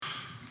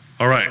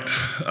All right,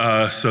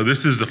 so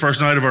this is the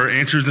first night of our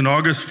Answers in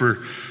August for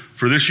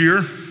this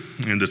year,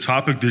 and the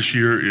topic this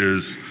year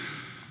is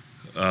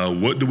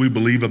what do we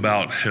believe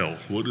about hell?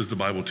 What does the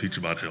Bible teach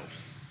about hell?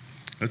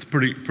 That's a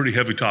pretty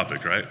heavy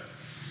topic, right?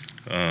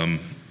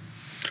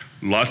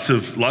 Lots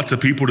of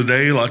people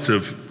today, lots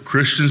of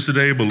Christians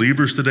today,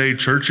 believers today,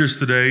 churches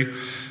today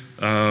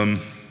are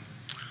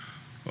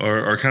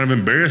kind of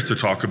embarrassed to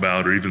talk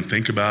about or even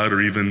think about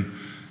or even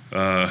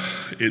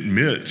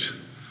admit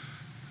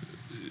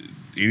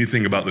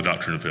anything about the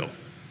doctrine of hell,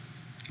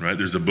 right?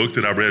 There's a book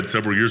that I read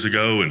several years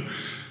ago and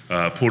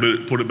pulled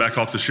it back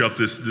off the shelf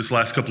this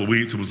last couple of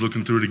weeks and was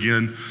looking through it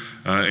again,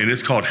 and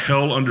it's called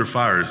Hell Under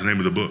Fire is the name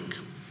of the book,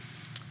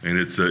 and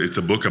it's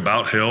a book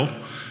about hell,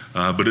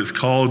 but it's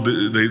called,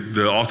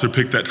 the author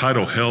picked that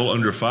title, Hell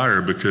Under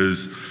Fire,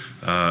 because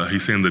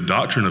he's saying the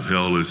doctrine of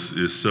hell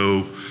is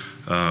so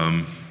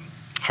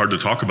hard to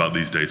talk about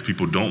these days.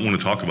 People don't want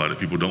to talk about it.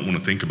 People don't want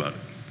to think about it,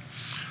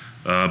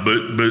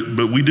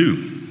 but we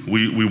do.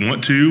 We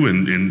want to,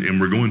 and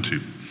we're going to.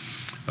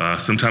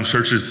 Sometimes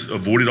churches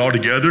avoid it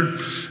altogether.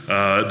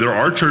 There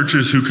are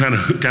churches who kind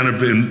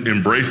of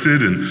embrace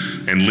it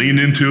and lean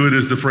into it,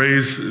 as the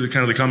phrase, kind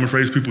of the common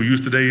phrase people use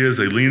today is.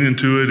 They lean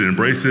into it and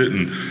embrace it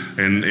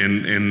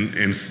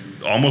and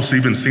almost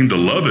even seem to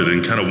love it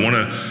and kind of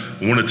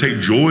want to take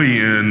joy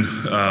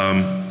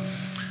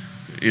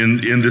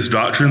in this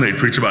doctrine. They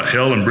preach about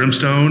hell and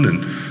brimstone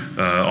and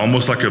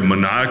almost like a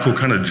maniacal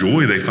kind of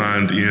joy they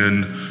find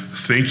in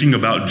thinking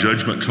about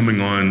judgment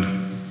coming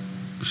on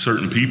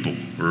certain people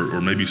or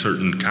maybe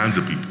certain kinds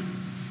of people,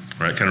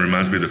 right? Kind of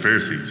reminds me of the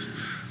Pharisees.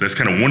 That's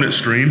kind of one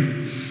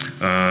extreme.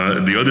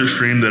 The other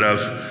extreme that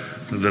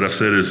I've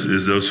said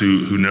is those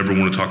who never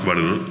want to talk about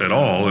it at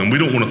all, and we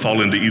don't want to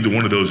fall into either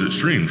one of those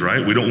extremes,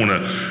 right? We don't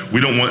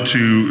want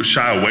to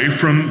shy away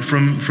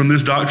from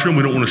this doctrine.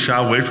 We don't want to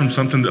shy away from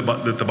something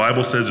that the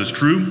Bible says is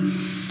true,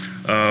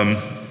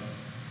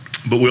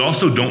 but we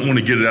also don't want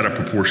to get it out of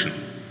proportion.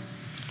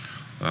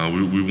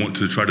 We want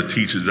to try to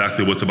teach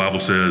exactly what the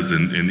Bible says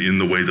and in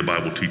the way the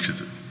Bible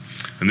teaches it.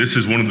 And this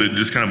is one of the,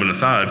 just kind of an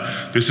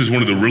aside, this is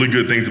one of the really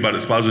good things about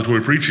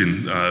expository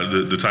preaching,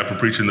 the type of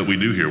preaching that we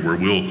do here, where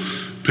we'll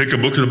pick a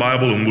book of the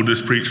Bible and we'll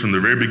just preach from the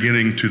very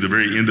beginning to the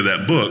very end of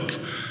that book.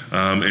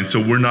 And so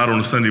we're not on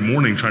a Sunday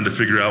morning trying to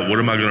figure out what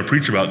am I going to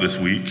preach about this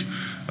week.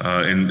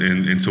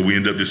 And so we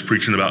end up just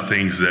preaching about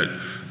things that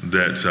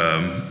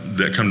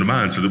come to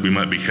mind, so that we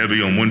might be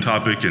heavy on one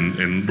topic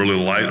and really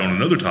light on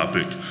another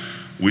topic.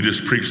 We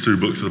just preach through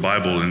books of the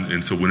Bible,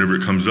 and so whenever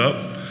it comes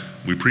up,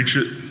 we preach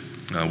it.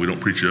 We don't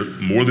preach it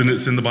more than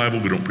it's in the Bible.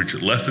 We don't preach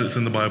it less than it's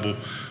in the Bible.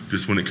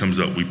 Just when it comes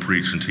up, we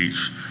preach and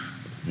teach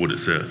what it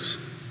says.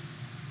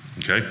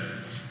 Okay?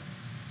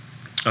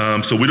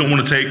 So we don't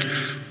want to take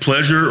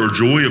pleasure or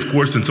joy, of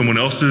course, in someone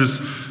else's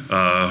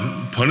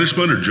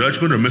punishment or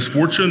judgment or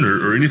misfortune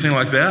or anything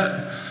like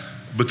that.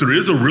 But there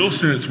is a real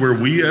sense where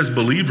we as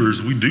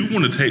believers, we do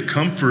want to take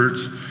comfort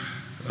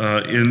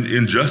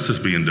in justice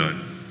being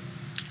done.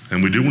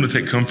 And we do want to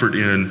take comfort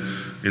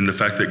in the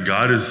fact that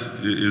God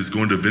is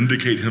going to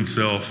vindicate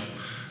himself,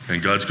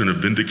 and God's going to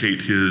vindicate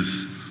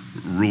his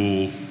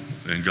rule,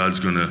 and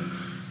God's going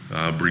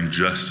to bring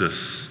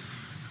justice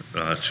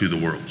to the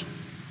world.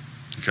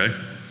 Okay?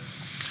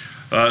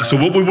 So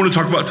what we want to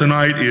talk about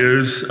tonight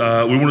is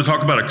we want to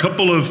talk about a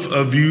couple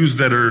of views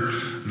that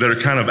are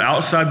kind of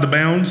outside the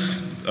bounds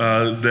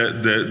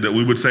that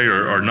we would say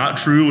are not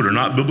true and are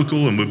not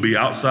biblical and would be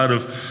outside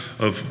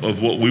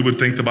of what we would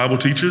think the Bible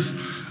teaches.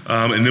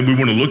 And then we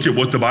want to look at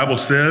what the Bible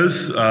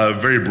says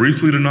very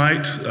briefly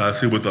tonight,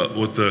 see what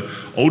the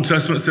Old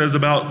Testament says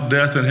about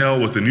death and hell,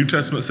 what the New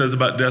Testament says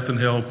about death and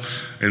hell,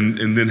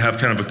 and then have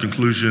kind of a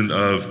conclusion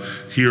of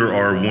here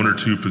are one or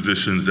two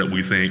positions that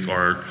we think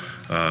are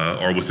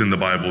within the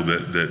Bible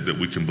that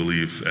we can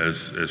believe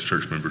as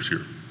church members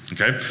here.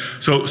 Okay,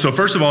 so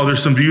first of all,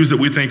 there's some views that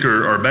we think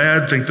are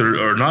bad, think that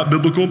are not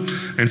biblical,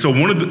 and so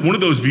one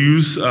of those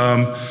views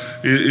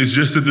is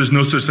just that there's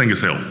no such thing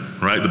as hell,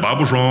 right? The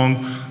Bible's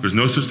wrong. There's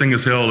no such thing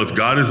as hell. If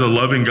God is a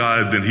loving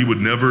God, then he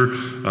would never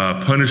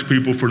punish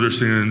people for their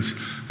sins,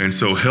 and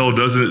so hell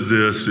doesn't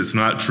exist. It's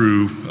not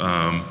true.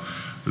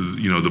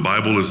 The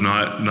Bible is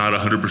not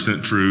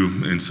 100%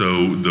 true, and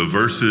so the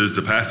verses,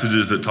 the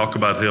passages that talk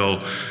about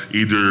hell,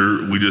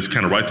 either we just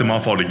kind of write them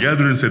off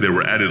altogether and say they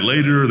were added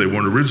later, they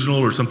weren't original,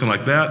 or something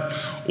like that,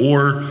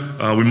 or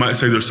we might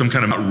say there's some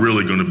kind of not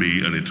really going to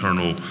be an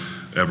eternal,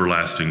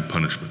 everlasting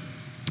punishment.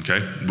 Okay,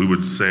 we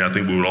would say, I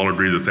think we would all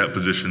agree that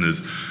position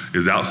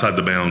is outside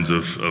the bounds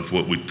of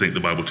what we think the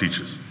Bible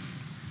teaches.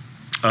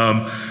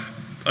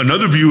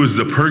 Another view is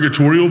the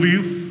purgatorial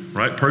view,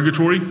 right?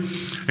 Purgatory.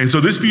 And so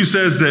this view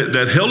says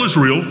that hell is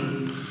real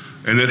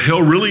and that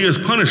hell really is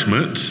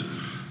punishment,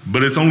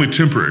 but it's only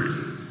temporary.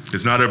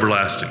 It's not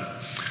everlasting.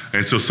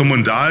 And so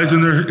someone dies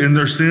in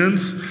their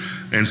sins,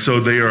 and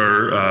so they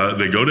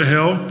go to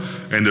hell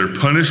and they're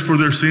punished for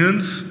their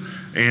sins.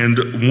 And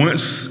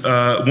once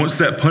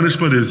that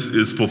punishment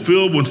is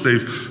fulfilled, once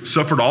they've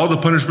suffered all the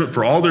punishment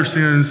for all their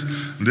sins,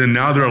 then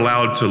now they're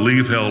allowed to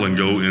leave hell and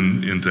go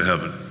into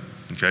heaven.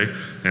 Okay?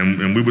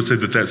 And we would say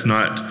that that's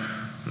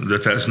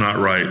not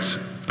right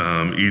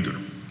either.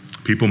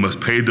 People must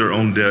pay their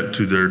own debt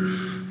to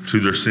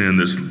their sin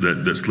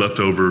that's left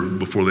over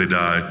before they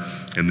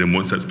die, and then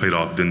once that's paid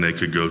off, then they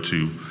could go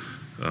to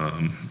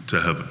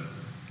heaven.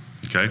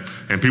 Okay?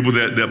 And people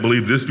that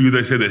believe this view,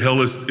 they say that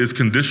hell is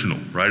conditional,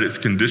 right? It's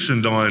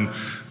conditioned on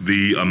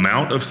the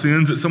amount of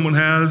sins that someone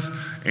has,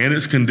 and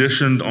it's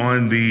conditioned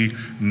on the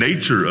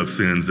nature of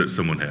sins that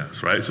someone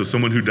has, right? So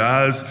someone who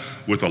dies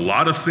with a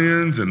lot of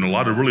sins and a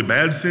lot of really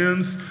bad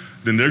sins,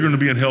 then they're going to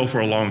be in hell for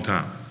a long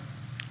time.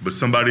 But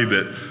somebody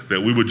that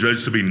we would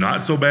judge to be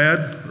not so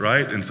bad,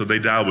 right? And so they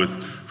die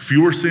with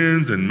fewer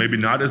sins and maybe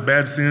not as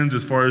bad sins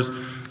as far as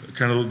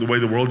kind of the way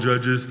the world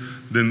judges,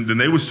 then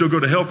they would still go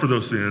to hell for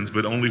those sins,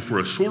 but only for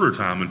a shorter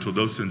time until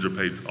those sins are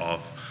paid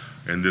off,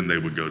 and then they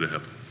would go to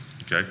heaven,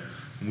 okay?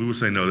 And we would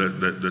say, no,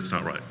 that's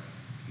not right.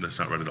 That's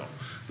not right at all.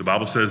 The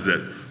Bible says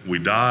that we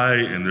die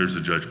and there's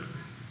a judgment,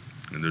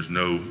 and there's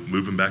no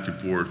moving back and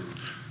forth.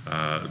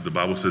 The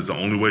Bible says the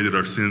only way that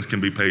our sins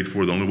can be paid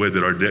for, the only way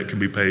that our debt can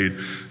be paid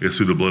is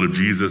through the blood of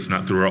Jesus,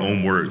 not through our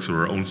own works or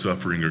our own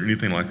suffering or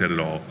anything like that at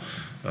all.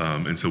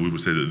 And so we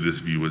would say that this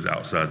view is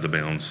outside the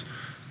bounds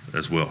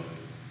as well.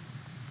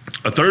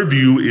 A third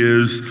view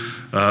is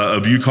a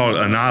view called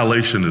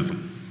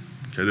annihilationism.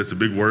 Okay, that's a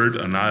big word,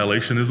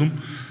 annihilationism.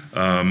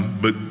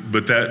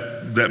 But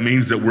that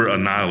means that we're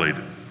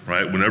annihilated,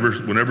 right?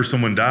 Whenever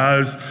someone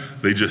dies,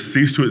 they just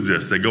cease to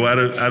exist. They go out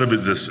of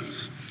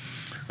existence.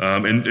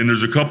 And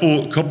there's a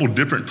couple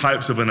different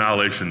types of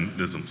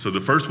annihilationism. So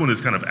the first one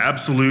is kind of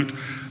absolute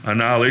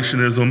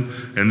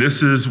annihilationism, and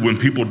this is when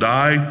people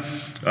die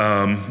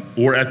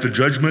or at the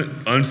judgment,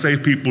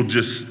 unsaved people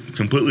just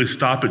completely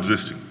stop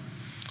existing.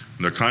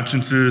 Their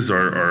consciences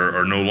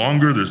are no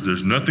longer,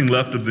 there's nothing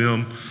left of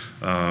them.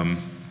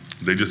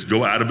 They just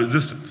go out of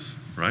existence,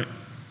 right?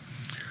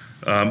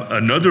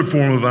 Another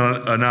form of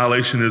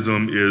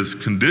annihilationism is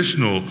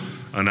conditional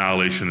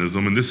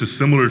annihilationism, and this is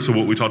similar to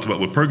what we talked about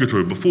with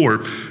purgatory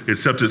before,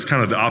 except it's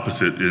kind of the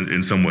opposite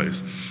in some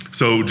ways.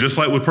 So just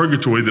like with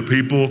purgatory, the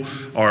people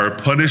are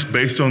punished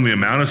based on the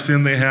amount of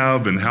sin they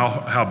have and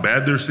how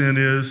bad their sin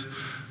is.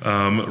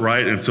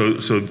 Right, and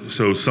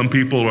so some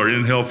people are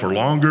in hell for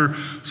longer,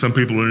 some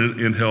people are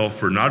in hell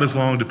for not as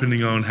long,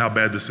 depending on how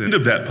bad the sin. End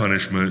of that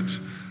punishment,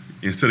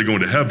 instead of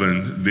going to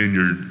heaven, then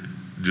you're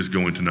just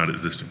going to not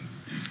existing.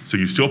 So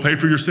you still pay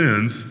for your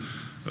sins,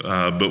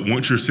 but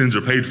once your sins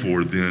are paid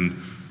for,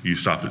 then you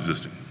stop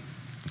existing.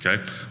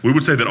 Okay, we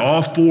would say that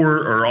all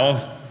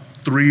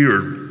three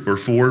or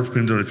four,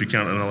 depending on if you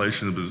count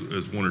annihilation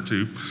as one or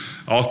two,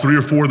 all three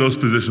or four of those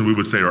positions we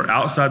would say are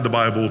outside the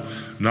Bible,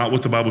 not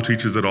what the Bible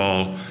teaches at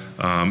all.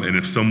 And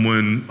if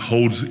someone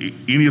holds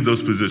any of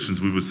those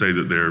positions, we would say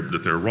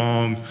that they're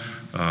wrong,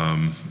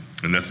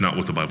 and that's not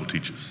what the Bible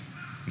teaches.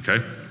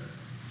 Okay.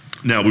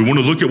 Now we want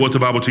to look at what the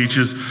Bible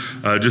teaches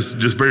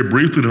just very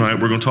briefly tonight.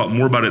 We're going to talk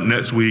more about it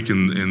next week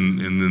and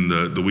then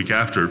the week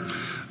after.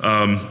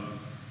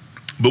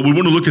 But we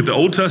want to look at the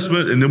Old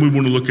Testament, and then we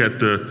want to look at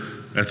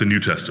the New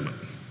Testament,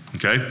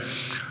 okay?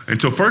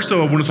 And so first,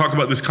 though, I want to talk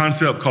about this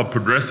concept called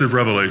progressive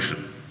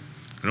revelation.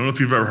 I don't know if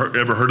you've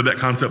ever heard of that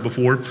concept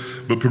before,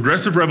 but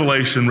progressive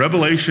revelation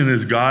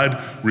is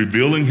God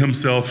revealing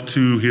himself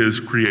to his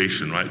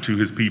creation, right, to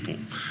his people.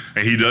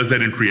 And he does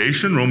that in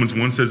creation. Romans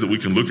 1 says that we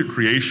can look at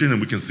creation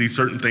and we can see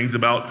certain things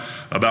about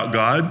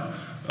God,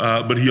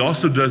 but he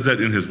also does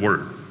that in his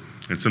word.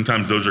 And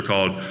sometimes those are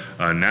called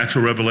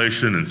natural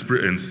revelation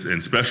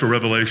and special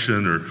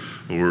revelation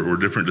or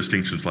different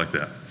distinctions like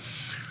that.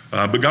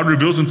 But God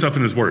reveals himself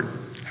in his word.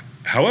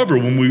 However,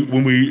 when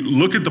we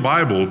look at the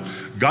Bible,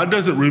 God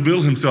doesn't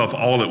reveal himself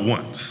all at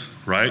once,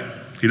 right?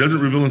 He doesn't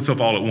reveal himself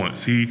all at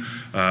once. He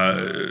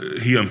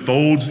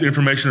unfolds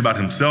information about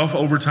himself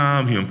over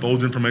time. He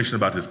unfolds information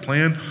about his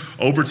plan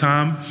over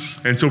time.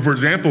 And so, for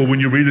example, when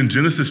you read in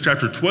Genesis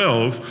chapter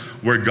 12,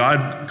 where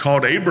God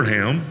called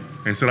Abraham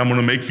and said, I'm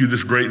going to make you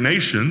this great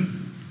nation,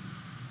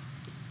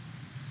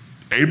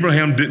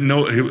 Abraham didn't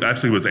know,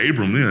 actually it was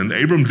Abram then,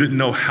 Abram didn't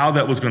know how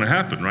that was going to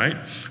happen, right?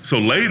 So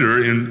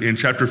later in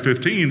chapter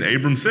 15,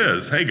 Abram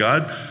says, hey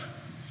God,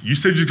 you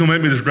said you're going to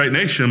make me this great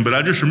nation, but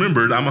I just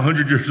remembered I'm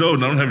 100 years old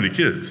and I don't have any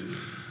kids.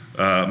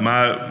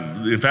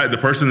 In fact, the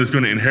person that's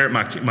going to inherit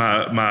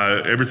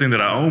my everything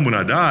that I own when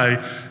I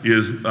die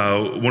is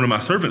one of my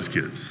servants'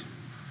 kids.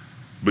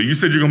 But you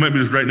said you're going to make me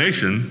this great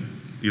nation,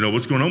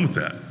 what's going on with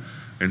that?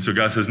 And so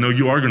God says, no,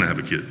 you are going to have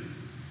a kid.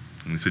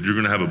 And he said, you're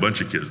going to have a bunch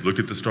of kids. Look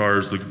at the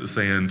stars, look at the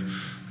sand.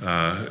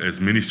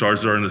 As many stars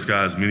as are in the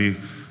sky, as many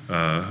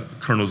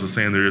kernels of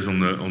sand there is on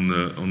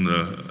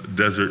the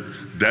desert,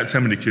 that's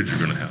how many kids you're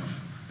going to have.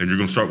 And you're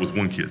going to start with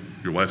one kid.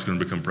 Your wife's going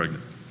to become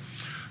pregnant.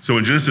 So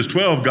in Genesis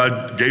 12,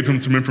 God gave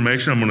him some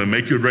information. I'm going to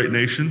make you a great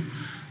nation.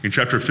 In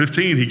chapter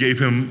 15, he gave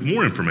him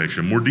more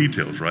information, more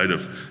details, right,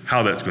 of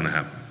how that's going to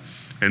happen.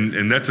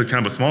 And that's a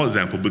kind of a small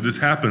example, but this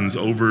happens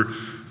over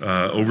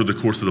the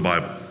course of the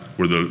Bible,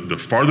 where the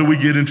farther we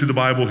get into the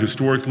Bible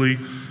historically,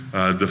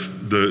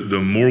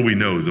 the more we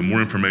know, the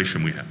more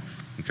information we have,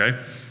 okay?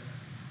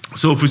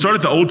 So if we start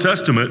at the Old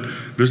Testament,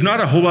 there's not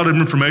a whole lot of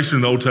information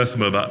in the Old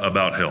Testament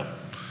about hell.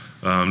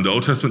 The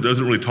Old Testament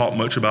doesn't really talk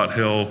much about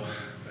hell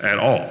at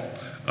all.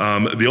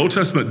 The Old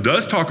Testament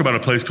does talk about a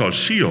place called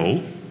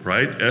Sheol,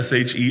 right?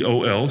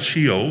 S-H-E-O-L,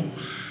 Sheol.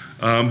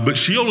 But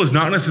Sheol is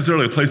not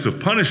necessarily a place of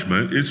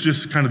punishment. It's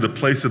just kind of the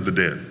place of the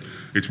dead.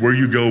 It's where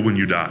you go when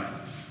you die.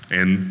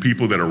 And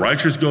people that are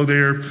righteous go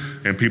there,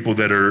 and people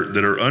that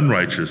are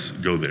unrighteous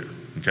go there.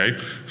 Okay?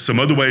 Some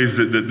other ways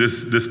that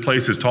this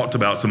place is talked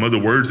about, some other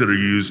words that are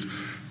used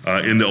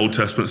in the Old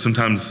Testament.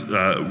 Sometimes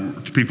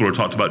people are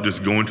talked about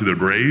just going to their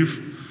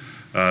grave.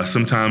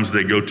 Sometimes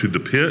they go to the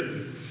pit.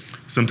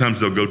 Sometimes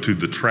they'll go to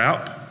the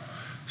trap.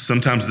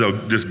 Sometimes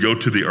they'll just go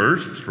to the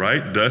earth,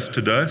 right? Dust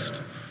to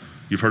dust.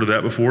 You've heard of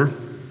that before?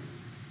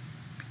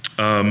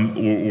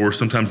 Or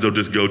sometimes they'll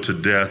just go to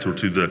death or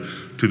to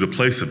the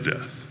place of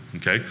death.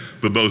 Okay,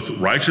 but both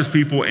righteous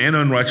people and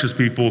unrighteous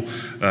people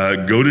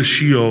go to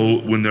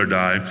Sheol when they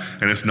die,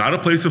 and it's not a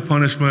place of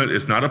punishment.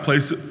 It's not a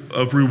place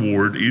of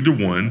reward, either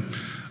one.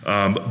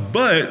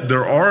 But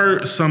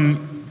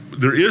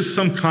there is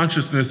some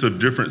consciousness of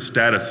different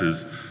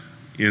statuses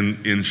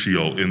in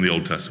Sheol in the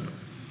Old Testament.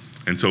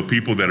 And so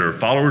people that are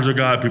followers of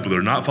God, people that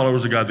are not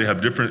followers of God, they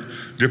have different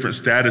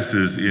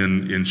statuses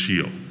in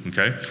Sheol,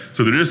 okay?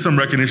 So there is some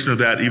recognition of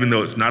that, even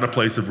though it's not a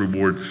place of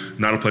reward,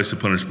 not a place of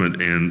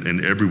punishment,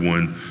 and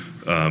everyone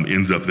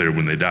ends up there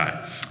when they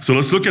die. So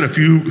let's look at a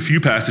few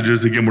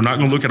passages. Again, we're not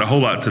going to look at a whole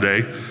lot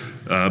today.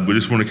 We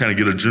just want to kind of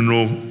get a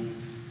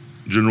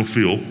general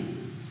feel.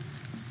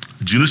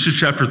 Genesis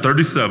chapter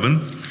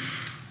 37.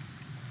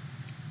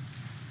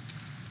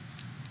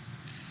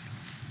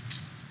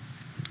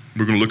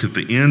 We're going to look at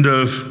the end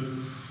of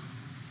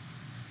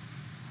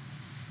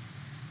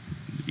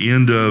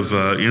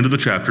the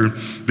chapter.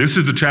 This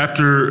is the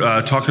chapter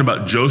talking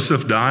about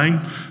Joseph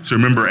dying. So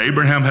remember,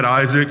 Abraham had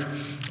Isaac,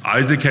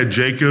 Isaac had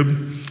Jacob,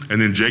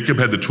 and then Jacob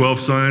had the 12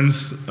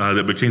 sons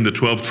that became the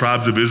 12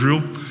 tribes of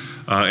Israel.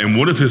 And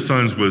one of his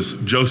sons was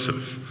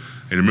Joseph.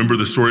 And remember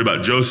the story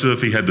about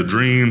Joseph. He had the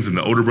dreams, and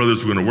the older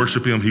brothers were going to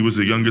worship him. He was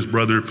the youngest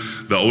brother.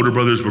 The older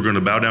brothers were going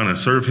to bow down and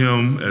serve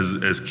him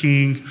as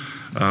king.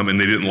 And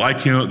they didn't like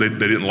him. They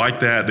didn't like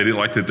that. They didn't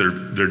like that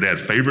their dad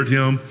favored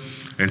him.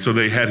 And so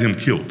they had him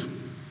killed.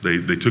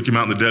 They took him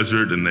out in the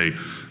desert, and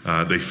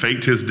they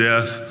faked his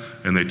death,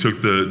 and they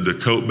took the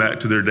coat back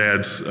to their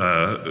dad's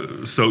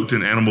soaked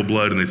in animal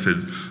blood, and they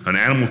said, an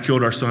animal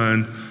killed our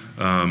son,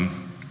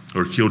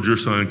 or killed your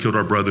son, killed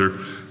our brother,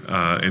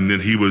 and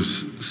then he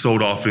was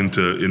sold off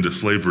into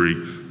slavery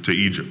to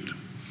Egypt.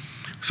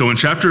 So in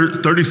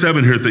chapter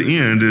 37 here at the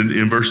end,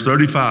 in verse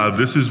 35,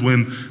 this is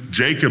when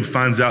Jacob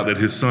finds out that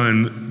his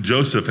son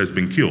Joseph has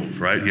been killed,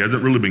 right? He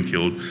hasn't really been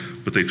killed,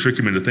 but they trick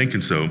him into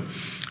thinking so.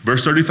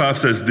 Verse 35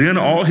 says, then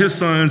all his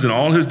sons and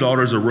all his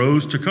daughters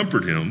arose to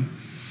comfort him,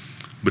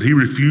 but he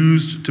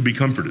refused to be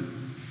comforted.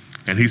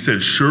 And he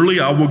said, surely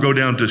I will go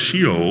down to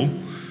Sheol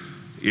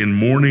in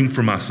mourning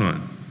for my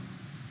son.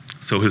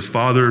 So his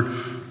father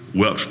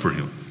wept for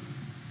him.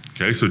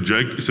 Okay, so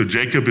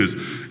Jacob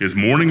is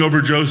mourning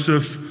over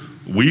Joseph,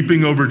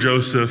 weeping over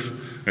Joseph,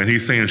 and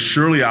he's saying,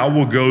 surely I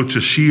will go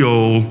to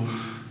Sheol,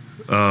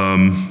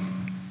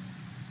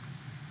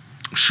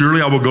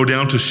 surely I will go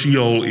down to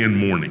Sheol in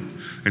mourning.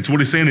 And so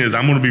what he's saying is,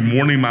 I'm going to be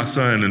mourning my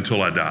son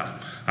until I die.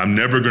 I'm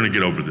never going to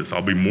get over this.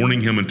 I'll be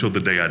mourning him until the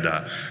day I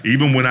die.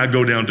 Even when I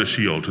go down to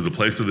Sheol, to the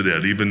place of the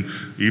dead,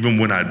 even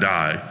when I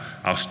die,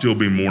 I'll still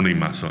be mourning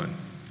my son.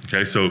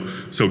 Okay, so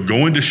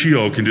going to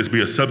Sheol can just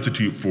be a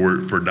substitute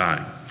for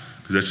dying,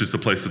 because that's just the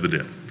place of the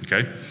dead.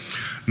 Okay,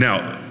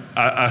 now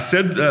I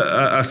said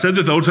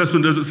that the Old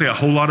Testament doesn't say a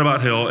whole lot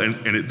about hell,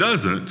 and it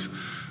doesn't,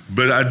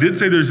 but I did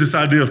say there's this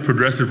idea of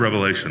progressive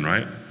revelation,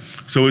 right?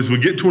 So as we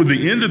get toward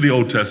the end of the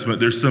Old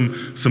Testament, there's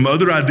some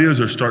other ideas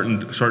are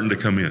starting to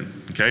come in.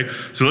 Okay,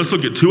 so let's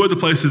look at two other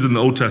places in the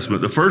Old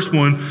Testament. The first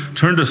one,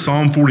 turn to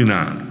Psalm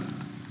 49.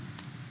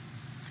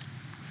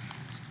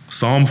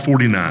 Psalm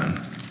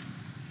 49.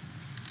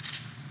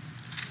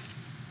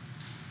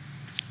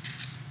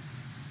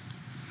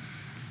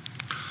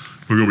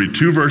 We're going to read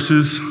two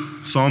verses,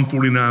 Psalm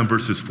 49,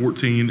 verses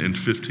 14 and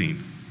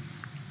 15.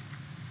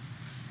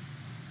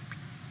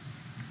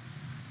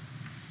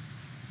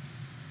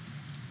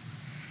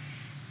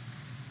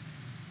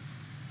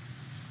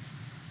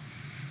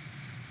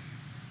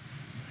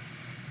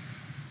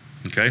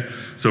 Okay,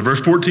 so verse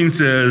 14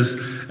 says,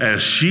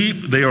 as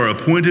sheep they are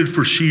appointed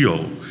for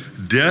Sheol,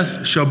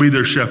 death shall be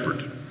their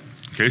shepherd.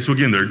 Okay, so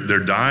again, they're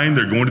dying,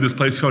 they're going to this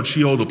place called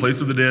Sheol, the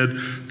place of the dead,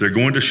 they're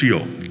going to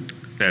Sheol.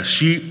 As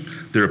sheep,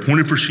 they're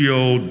appointed for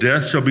Sheol,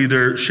 death shall be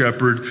their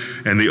shepherd,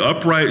 and the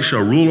upright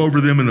shall rule over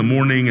them in the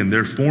morning, and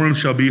their form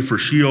shall be for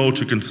Sheol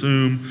to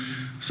consume,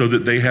 so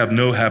that they have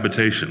no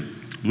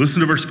habitation. Listen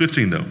to verse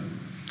 15 though.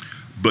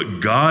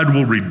 But God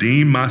will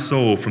redeem my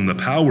soul from the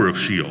power of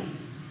Sheol,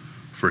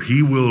 for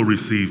he will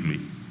receive me.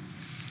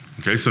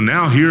 Okay, so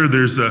now here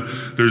there's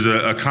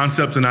a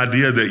concept, an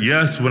idea that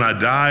yes, when I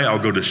die, I'll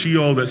go to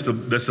Sheol. That's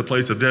the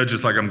place of death,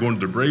 just like I'm going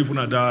to the grave when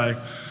I die,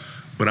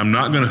 but I'm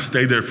not going to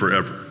stay there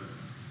forever.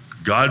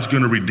 God's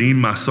going to redeem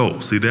my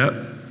soul. See that?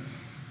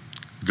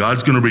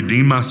 God's going to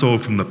redeem my soul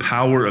from the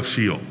power of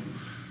Sheol.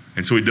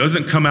 And so he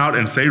doesn't come out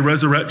and say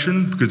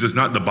resurrection, because it's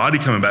not the body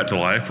coming back to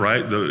life,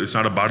 right? It's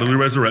not a bodily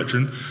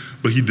resurrection.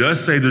 But he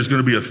does say there's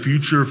going to be a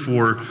future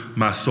for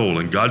my soul,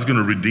 and God's going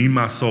to redeem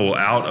my soul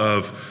out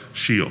of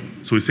Sheol.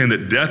 So he's saying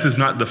that death is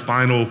not the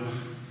final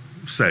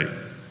say.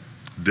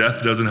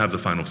 Death doesn't have the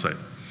final say.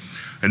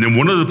 And then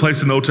one other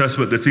place in the Old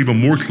Testament that's even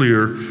more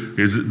clear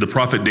is the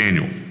prophet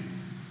Daniel.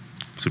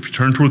 So if you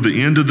turn toward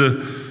the end of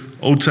the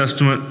Old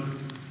Testament,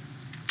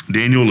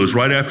 Daniel is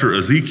right after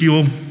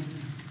Ezekiel,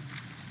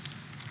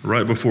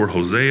 right before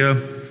Hosea,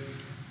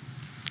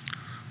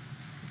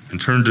 and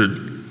turn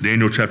to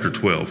Daniel chapter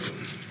 12,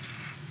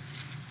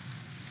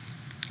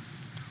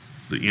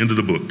 the end of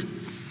the book.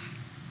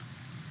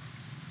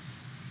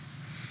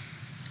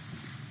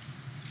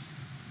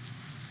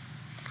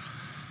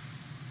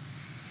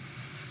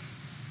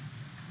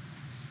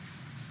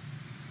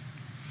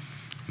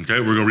 Okay,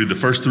 we're going to read the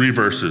first 3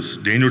 verses.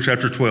 Daniel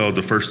chapter 12,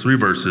 the first 3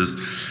 verses,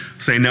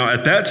 saying, "Now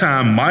at that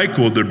time,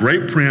 Michael, the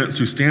great prince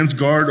who stands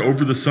guard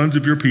over the sons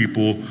of your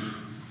people,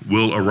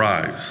 will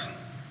arise.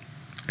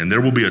 And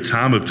there will be a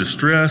time of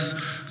distress,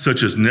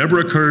 such as never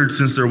occurred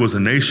since there was a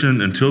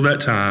nation until that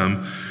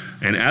time.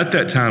 And at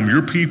that time,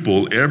 your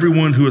people,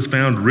 everyone who is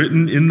found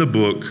written in the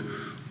book,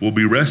 will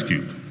be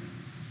rescued.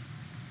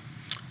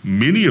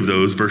 Many of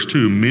those," verse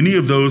 2, "many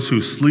of those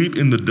who sleep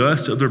in the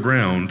dust of the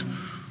ground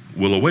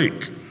will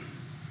awake.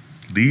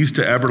 These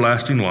to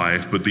everlasting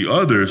life, but the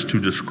others to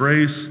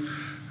disgrace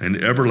and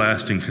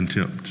everlasting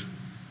contempt."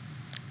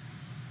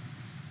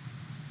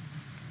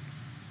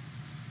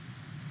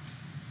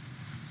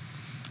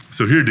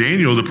 So here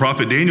Daniel, the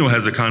prophet Daniel,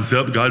 has a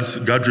concept.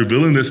 God's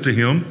revealing this to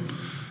him,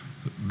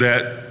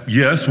 that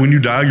yes, when you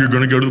die, you're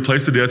going to go to the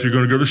place of death, you're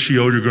going to go to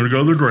Sheol, you're going to go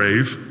to the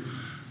grave,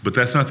 but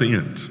that's not the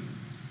end.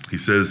 He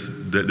says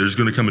that there's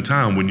going to come a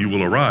time when you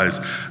will arise.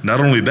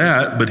 Not only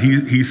that, but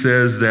he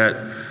says that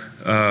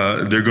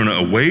they're going to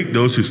awake.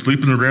 Those who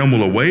sleep in the ground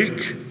will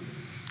awake,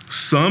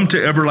 some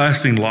to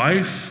everlasting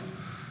life,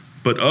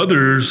 but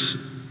others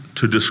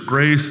to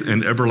disgrace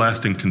and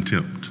everlasting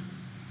contempt.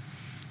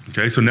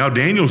 Okay, so now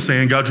Daniel's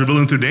saying, God's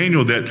revealing through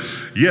Daniel that,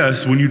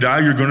 yes, when you die,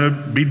 you're going to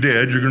be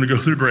dead. You're going to go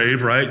to the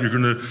grave, right? You're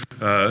going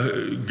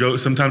to go,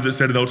 sometimes it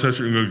said in the Old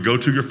Testament, you're going to go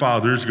to your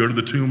fathers, go to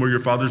the tomb where your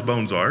father's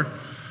bones are.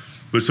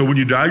 But so when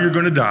you die, you're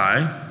going to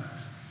die.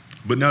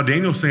 But now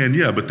Daniel's saying,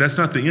 yeah, but that's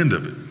not the end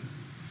of it.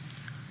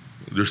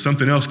 There's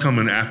something else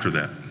coming after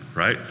that,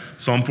 right?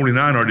 Psalm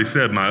 49 already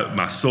said,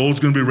 my soul's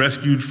going to be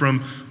rescued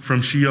from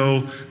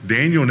Sheol.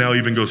 Daniel now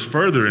even goes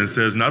further and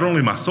says, not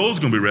only my soul's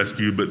going to be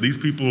rescued, but these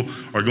people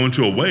are going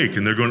to awake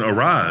and they're going to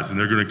arise and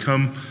they're going to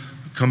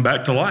come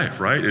back to life,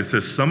 right? It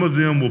says some of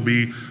them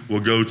will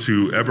go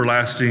to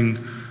everlasting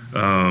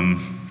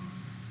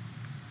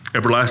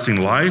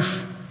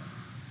life,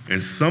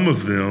 and some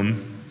of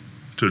them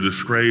to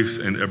disgrace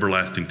and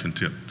everlasting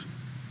contempt.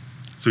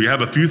 So you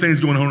have a few things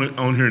going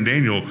on here in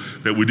Daniel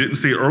that we didn't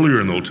see earlier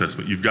in the Old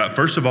Testament. You've got,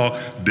 first of all,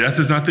 death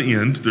is not the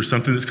end. There's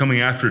something that's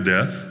coming after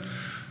death.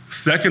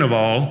 Second of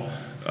all,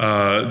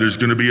 there's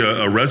going to be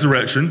a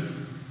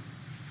resurrection.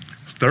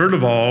 Third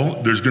of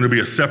all, there's going to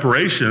be a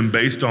separation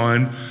based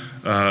on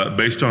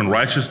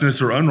righteousness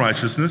or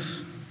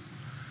unrighteousness.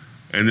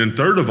 And then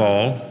third of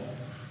all,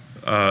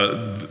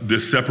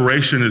 this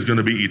separation is going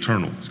to be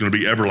eternal. It's going to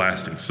be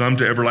everlasting. Some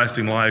to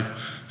everlasting life,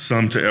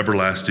 some to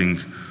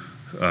everlasting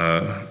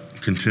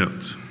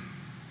contempt.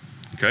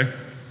 Okay?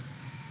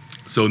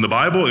 So in the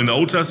Bible, in the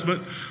Old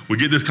Testament, we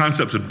get this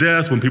concept of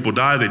death. When people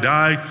die, they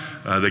die.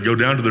 They go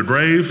down to their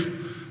grave.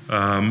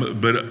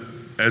 But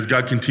as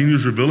God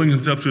continues revealing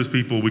himself to his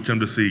people, we come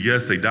to see,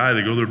 yes, they die,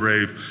 they go to their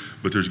grave,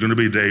 but there's going to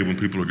be a day when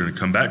people are going to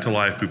come back to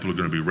life, people are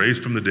going to be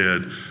raised from the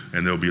dead,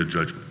 and there'll be a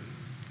judgment.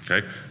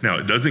 Okay? Now,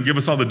 it doesn't give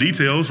us all the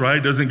details, right?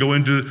 It doesn't go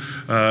into,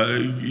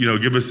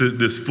 give us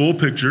this full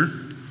picture,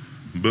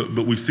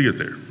 but we see it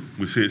there.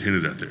 We see it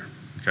hinted at there.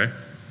 Okay?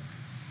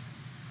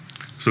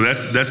 So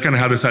that's kind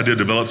of how this idea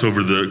develops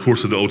over the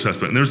course of the Old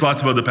Testament. And there's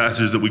lots of other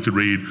passages that we could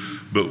read,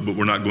 but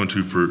we're not going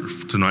to for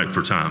tonight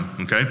for time,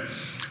 okay?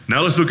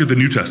 Now let's look at the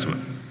New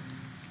Testament.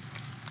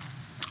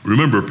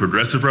 Remember,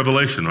 progressive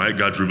revelation, right?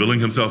 God's revealing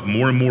himself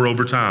more and more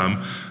over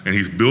time, and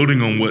he's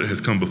building on what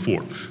has come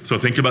before. So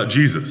think about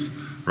Jesus,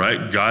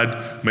 right?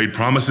 God made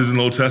promises in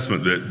the Old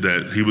Testament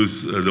that he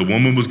was, the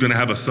woman was going to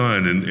have a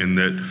son, and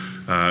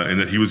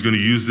that he was going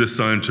to use this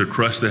son to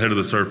crush the head of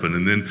the serpent.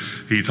 And then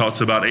he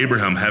talks about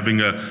Abraham having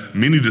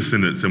many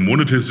descendants, and one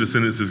of his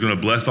descendants is going to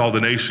bless all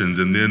the nations.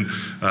 And then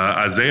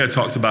Isaiah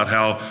talks about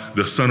how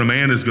the Son of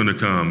Man is going to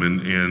come,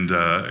 and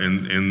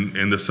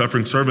the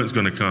suffering servant is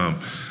going to come,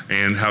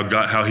 and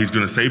how he's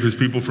going to save his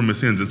people from his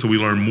sins. And so we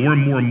learn more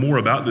and more and more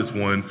about this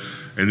one.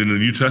 And then the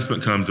New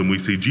Testament comes, and we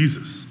see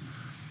Jesus.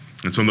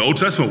 And so in the Old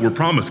Testament, we're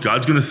promised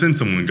God's going to send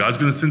someone. God's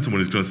going to send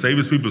someone. He's going to save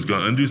his people. He's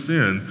going to undo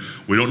sin.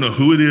 We don't know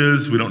who it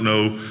is. We don't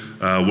know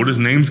what his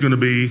name's going to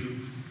be.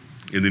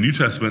 In the New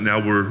Testament, now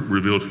we're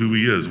revealed who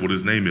he is, what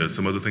his name is,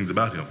 some other things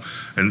about him.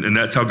 And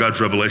that's how God's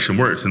revelation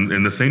works.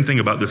 And the same thing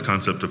about this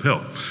concept of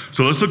hell.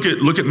 So let's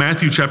look at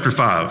Matthew chapter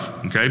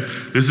 5, okay?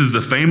 This is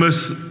the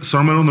famous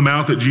Sermon on the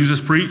Mount that Jesus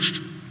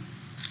preached.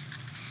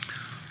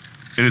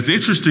 And it's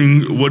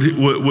interesting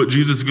what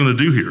Jesus is going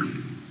to do here.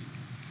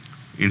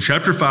 In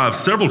chapter 5,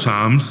 several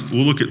times,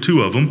 we'll look at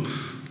two of them.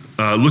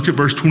 Look at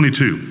verse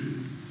 22.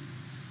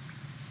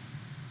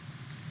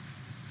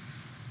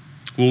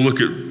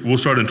 We'll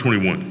start in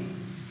 21.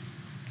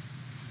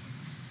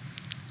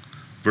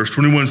 Verse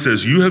 21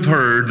 says, "You have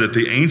heard that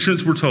the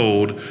ancients were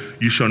told,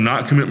 'You shall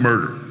not commit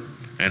murder,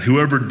 and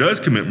whoever does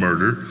commit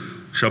murder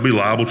shall be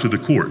liable to the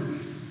court.'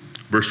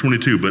 Verse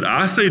 22, "But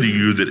I say to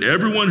you that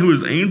everyone who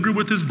is angry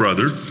with his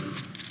brother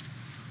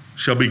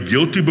shall be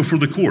guilty before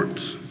the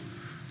courts.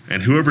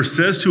 And whoever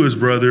says to his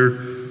brother,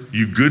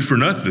 'You good for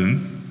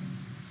nothing,'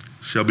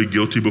 shall be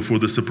guilty before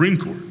the Supreme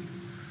Court.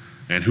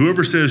 And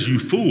whoever says, 'You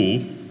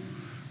fool,'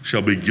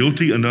 shall be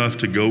guilty enough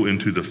to go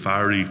into the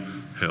fiery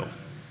hell."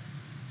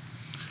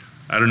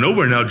 Out of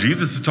nowhere now,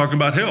 Jesus is talking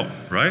about hell,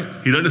 right?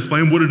 He doesn't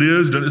explain what it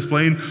is, doesn't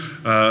explain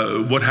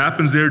what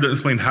happens there, doesn't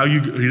explain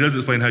he doesn't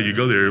explain how you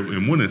go there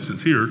in one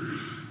instance here,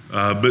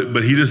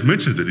 but he just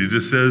mentions it. He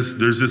just says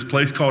there's this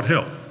place called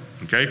hell,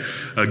 okay?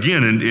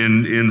 Again,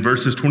 in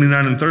verses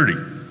 29 and 30,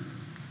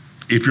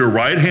 "If your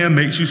right hand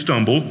makes you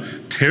stumble,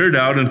 tear it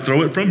out and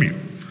throw it from you.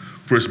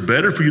 For it's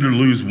better for you to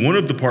lose one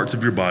of the parts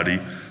of your body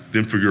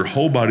than for your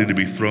whole body to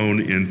be thrown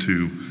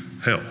into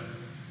hell."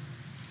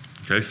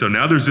 Okay, so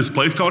now there's this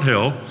place called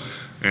hell.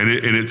 And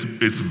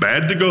it's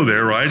bad to go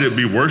there, right? It'd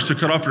be worse to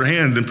cut off your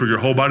hand than for your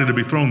whole body to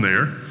be thrown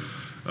there.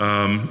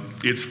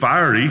 It's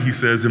fiery, he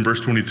says in verse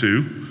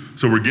 22.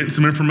 So we're getting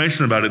some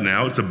information about it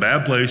now. It's a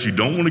bad place. You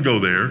don't want to go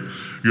there.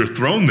 You're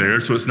thrown there,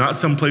 so it's not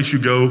some place you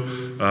go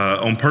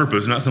on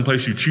purpose, not some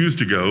place you choose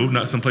to go,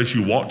 not some place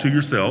you walk to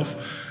yourself.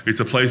 It's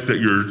a place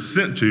that you're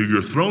sent to.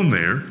 You're thrown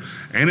there,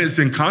 and it's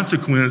in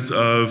consequence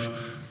of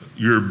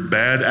your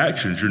bad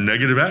actions, your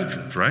negative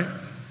actions, right?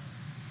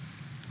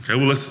 Okay,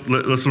 well, let's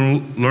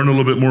learn a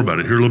little bit more about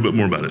it, hear a little bit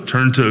more about it.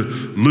 Turn to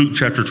Luke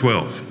chapter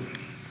 12.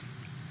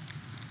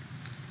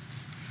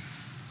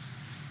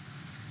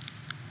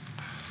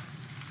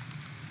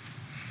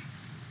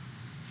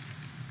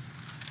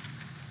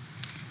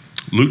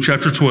 Luke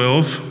chapter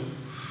 12,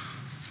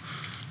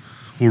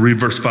 we'll read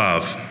verse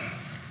 5.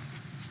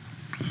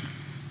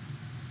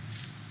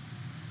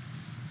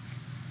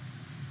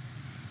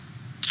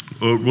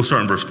 We'll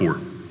start in verse 4.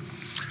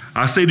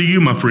 "I say to you,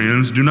 my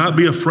friends, do not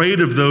be afraid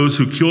of those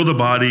who kill the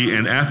body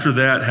and after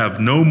that have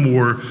no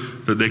more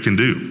that they can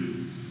do."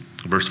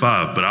 Verse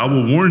 5, "But I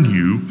will warn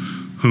you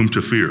whom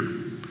to fear.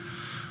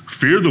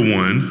 Fear the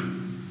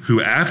one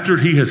who after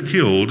he has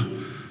killed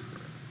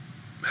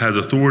has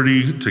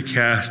authority to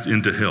cast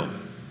into hell.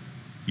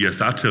 Yes,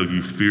 I tell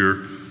you, fear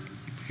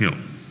him."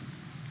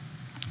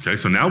 Okay,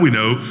 so now we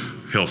know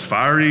hell's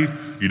fiery.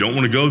 You don't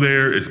want to go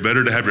there. It's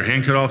better to have your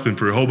hand cut off than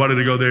for your whole body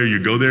to go there. You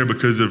go there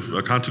because of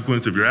a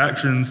consequence of your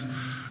actions.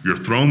 You're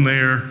thrown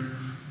there.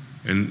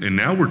 And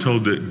now we're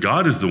told that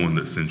God is the one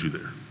that sends you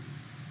there.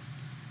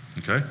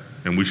 Okay?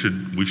 And we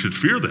should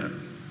fear that.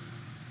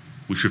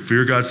 We should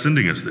fear God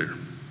sending us there.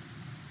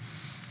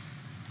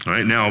 All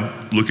right, now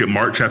look at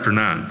Mark chapter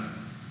 9.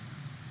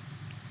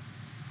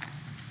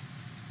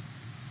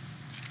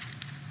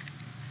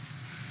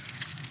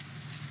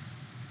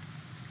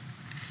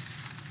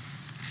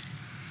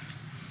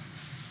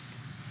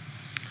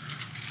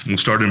 We'll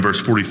start in verse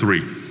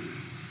 43.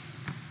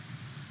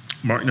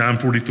 Mark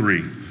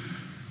 9:43.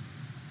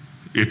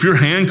 "If your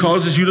hand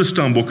causes you to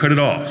stumble, cut it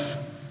off.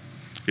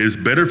 It is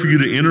better for you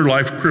to enter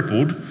life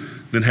crippled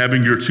than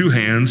having your two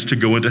hands to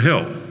go into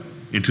hell,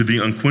 into the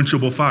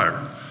unquenchable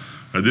fire."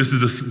 Now, this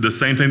is the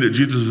same thing that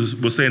Jesus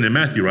was saying in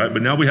Matthew, right?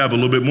 But now we have a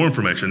little bit more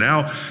information.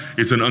 Now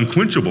it's an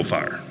unquenchable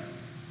fire.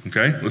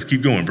 Okay, let's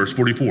keep going. Verse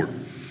 44.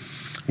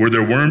 "Where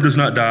their worm does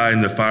not die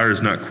and the fire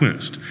is not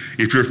quenched.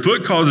 If your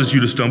foot causes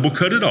you to stumble,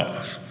 cut it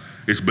off.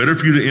 It's better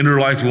for you to enter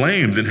life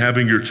lame than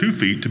having your 2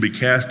 feet to be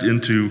cast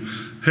into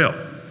hell."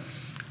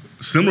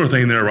 Similar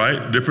thing there,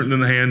 right? Different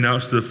than the hand, now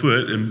it's the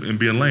foot and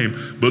being lame.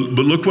 But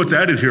look what's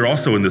added here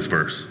also in this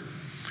verse.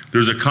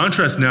 There's a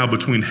contrast now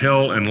between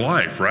hell and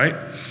life, right?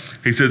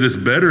 He says it's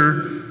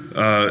better,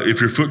 if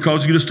your foot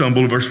causes you to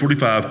stumble, in verse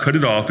 45, cut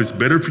it off. It's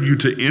better for you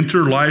to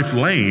enter life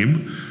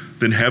lame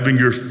than having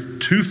your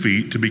 2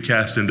 feet to be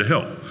cast into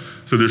hell.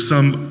 So there's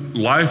some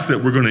life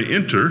that we're going to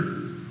enter,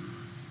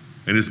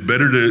 and it's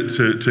better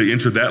to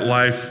enter that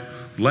life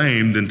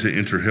lame than to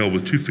enter hell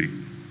with 2 feet.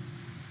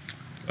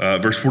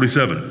 Verse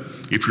 47,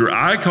 "If your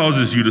eye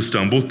causes you to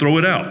stumble, throw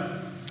it out.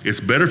 It's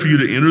better for you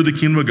to enter the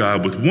kingdom of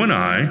God with one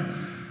eye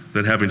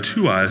than having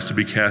 2 eyes to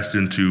be cast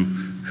into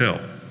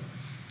hell."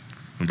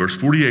 And verse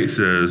 48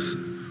 says,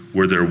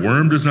 "Where their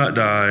worm does not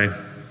die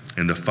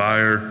and the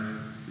fire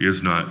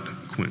is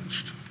not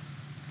quenched."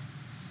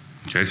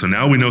 Okay, so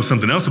now we know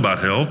something else about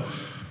hell.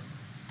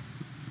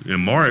 In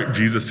Mark,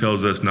 Jesus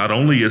tells us not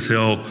only is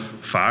hell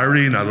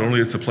fiery, not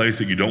only is it a place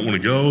that you don't want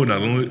to go,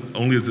 not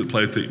only is it a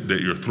place that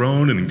you're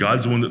thrown and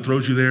God's the one that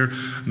throws you there,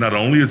 not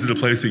only is it a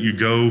place that you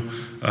go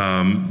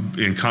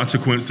in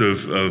consequence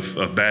of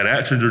bad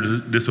actions or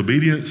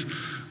disobedience,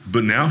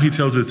 but now he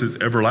tells us it's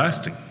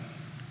everlasting,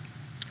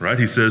 right?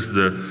 He says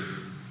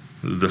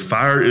the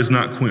fire is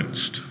not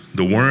quenched,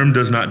 the worm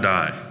does not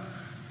die,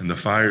 and the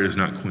fire is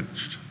not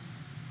quenched.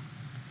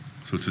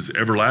 So it's this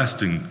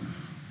everlasting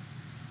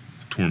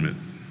torment.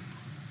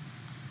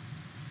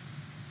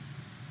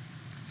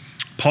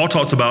 Paul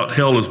talks about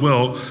hell as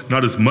well,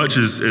 not as much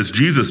as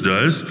Jesus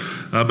does,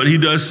 but he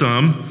does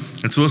some.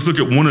 And so let's look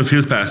at one of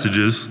his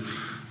passages.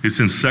 It's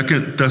in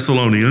 2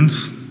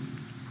 Thessalonians.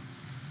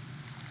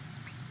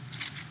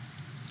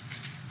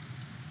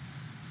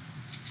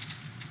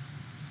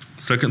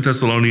 Second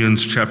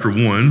Thessalonians chapter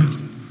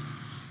 1,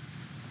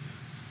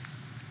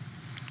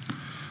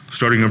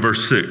 starting in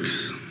verse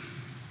 6.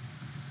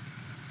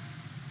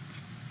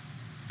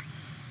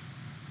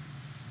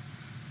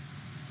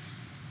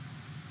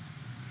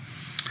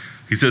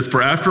 He says,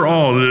 "For after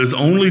all, it is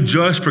only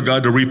just for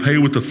God to repay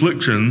with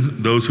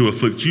affliction those who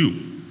afflict you,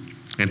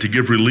 and to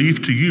give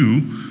relief to you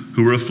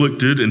who are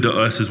afflicted, and to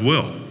us as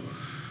well,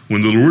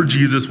 when the Lord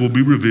Jesus will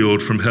be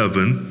revealed from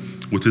heaven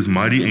with his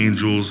mighty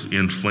angels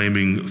in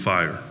flaming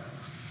fire,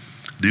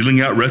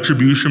 dealing out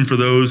retribution for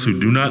those who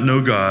do not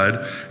know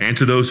God, and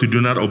to those who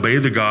do not obey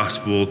the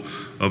gospel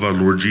of our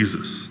Lord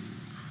Jesus.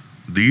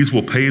 These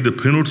will pay the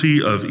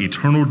penalty of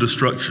eternal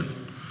destruction,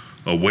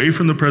 away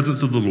from the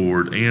presence of the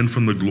Lord and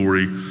from the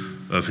glory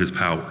of his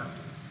power."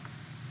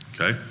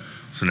 Okay?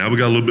 So now we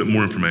got a little bit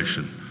more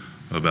information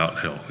about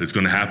hell. It's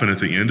going to happen at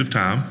the end of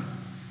time,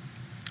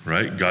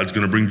 right? God's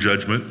going to bring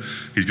judgment.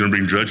 He's going to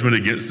bring judgment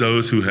against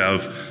those who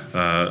have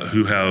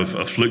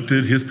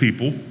afflicted his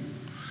people.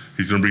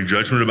 He's going to bring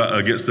judgment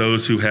against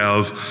those who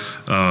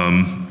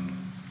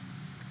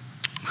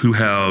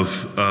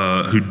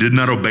did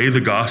not obey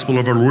the gospel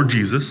of our Lord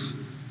Jesus.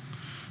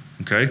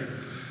 Okay?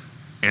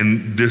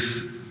 And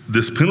this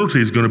penalty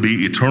is going to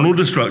be eternal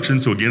destruction.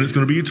 So again, it's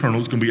going to be eternal.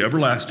 It's going to be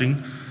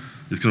everlasting.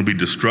 It's going to be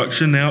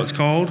destruction now, it's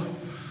called.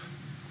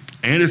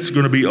 And it's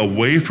going to be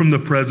away from the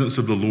presence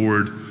of the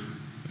Lord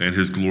and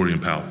his glory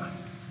and power.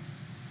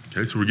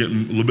 Okay, so we're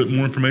getting a little bit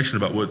more information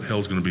about what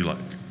hell's going to be like.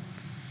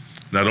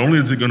 Not only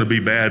is it going to be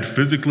bad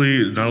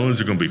physically, not only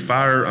is it going to be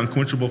fire,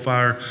 unquenchable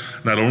fire,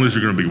 not only is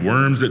there going to be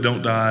worms that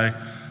don't die,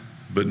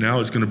 but now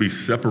it's going to be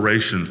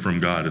separation from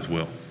God as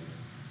well.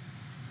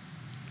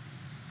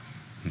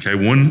 Okay,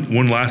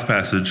 one last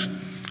passage,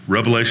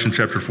 Revelation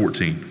chapter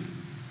 14.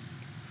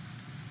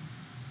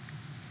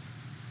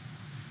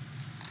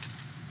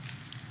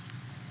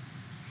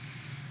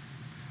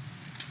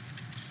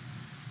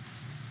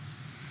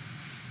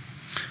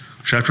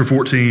 Chapter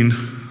 14,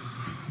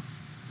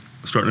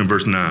 starting in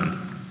verse 9.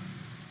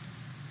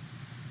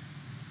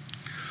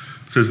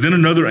 It says, "Then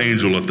another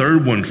angel, a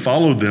third one,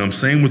 followed them,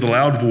 saying with a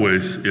loud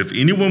voice, 'If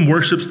anyone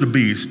worships the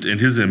beast in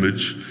his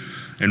image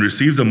and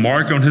receives a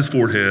mark on his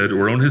forehead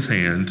or on his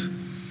hand,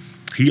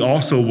 he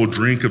also will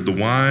drink of the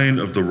wine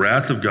of the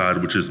wrath of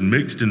God, which is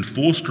mixed in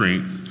full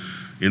strength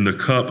in the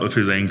cup of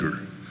his anger.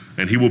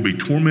 And he will be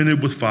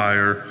tormented with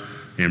fire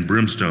and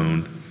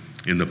brimstone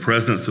in the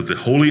presence of the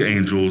holy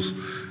angels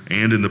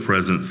and in the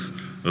presence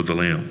of the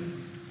Lamb.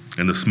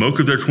 And the smoke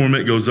of their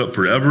torment goes up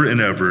forever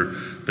and ever.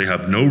 They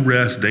have no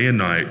rest day and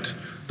night,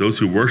 those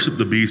who worship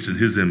the beast in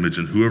his image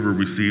and whoever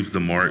receives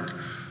the mark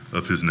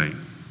of his name.'"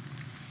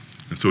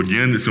 And so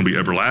again, it's going to be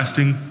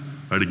everlasting.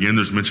 Right? Again,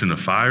 there's mention of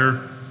fire,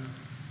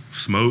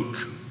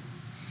 smoke,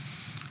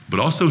 but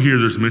also here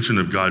there's mention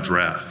of God's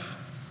wrath.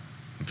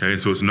 Okay,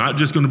 so it's not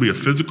just going to be a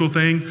physical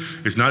thing.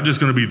 It's not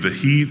just going to be the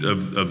heat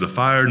of the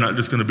fire, not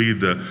just going to be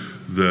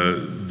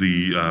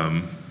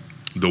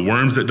the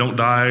worms that don't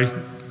die,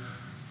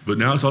 but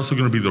now it's also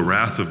going to be the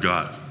wrath of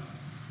God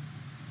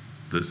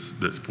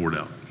that's poured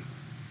out.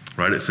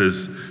 Right? It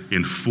says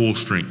in full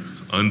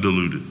strength,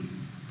 undiluted,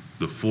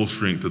 the full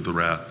strength of the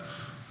wrath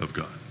of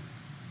God.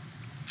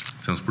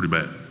 Sounds pretty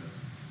bad,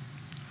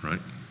 right?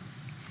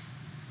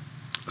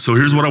 So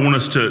here's what I want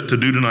us to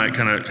do tonight,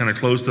 kind of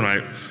close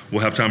tonight.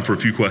 We'll have time for a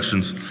few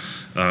questions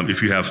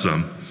if you have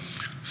some.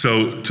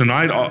 So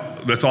tonight,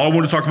 that's all I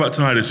want to talk about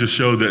tonight, is just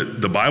show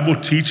that the Bible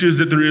teaches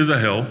that there is a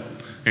hell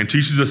and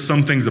teaches us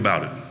some things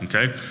about it,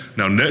 okay?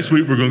 Now next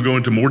week we're going to go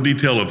into more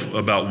detail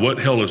about what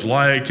hell is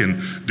like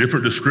and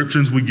different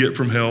descriptions we get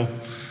from hell.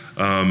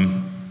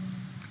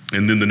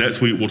 And then the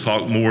next week we'll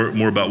talk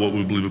more about what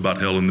we believe about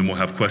hell, and then we'll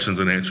have questions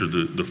and answers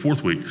the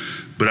fourth week.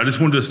 But I just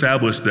wanted to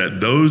establish that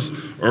those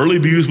early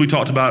views we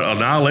talked about,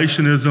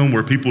 annihilationism,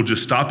 where people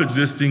just stop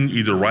existing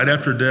either right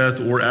after death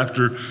or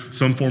after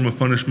some form of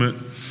punishment,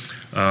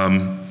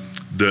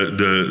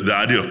 the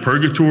idea of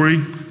purgatory,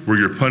 where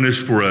you're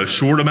punished for a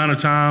short amount of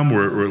time,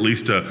 or at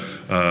least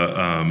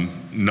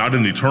not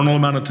an eternal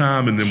amount of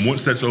time, and then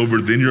once that's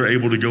over, then you're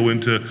able to go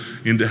into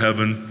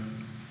heaven.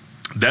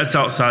 That's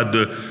outside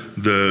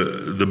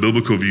the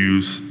biblical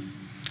views,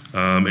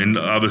 and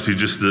obviously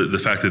just the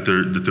fact that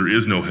there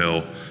is no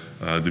hell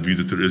the view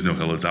that there is no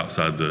hell is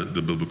outside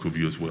the biblical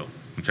view as well.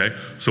 Okay?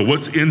 So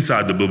what's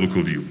inside the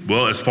biblical view?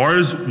 Well, as far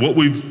as what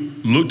we've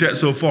looked at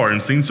so far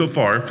and seen so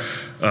far,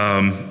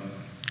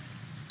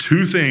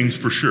 two things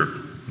for sure.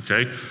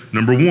 Okay?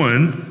 Number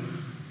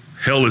one,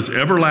 hell is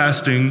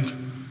everlasting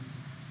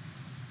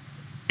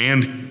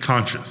and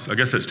conscious. I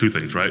guess that's two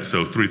things, right?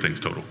 So three things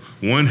total.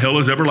 One, hell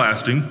is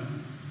everlasting.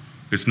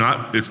 It's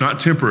not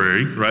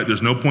temporary, right?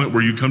 There's no point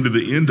where you come to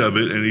the end of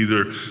it and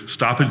either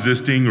stop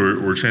existing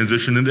or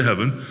transition into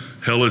heaven.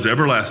 Hell is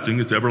everlasting.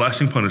 It's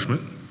everlasting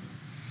punishment.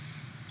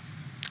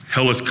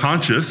 Hell is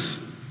conscious,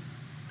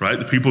 right?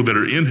 The people that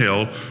are in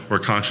hell are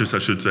conscious, I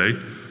should say.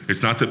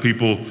 It's not that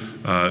people,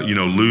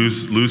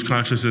 lose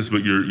consciousness,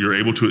 but you're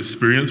able to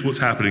experience what's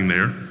happening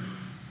there,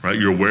 right?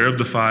 You're aware of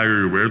the fire,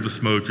 you're aware of the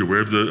smoke, you're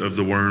aware of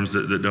the worms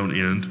that don't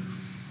end.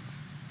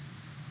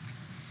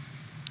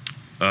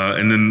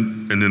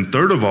 And then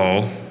third of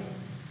all,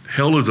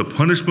 hell is a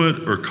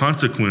punishment or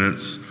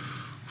consequence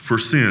for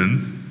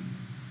sin.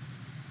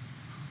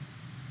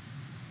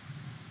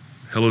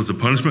 Hell is a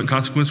punishment and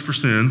consequence for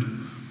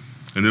sin.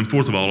 And then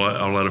fourth of all,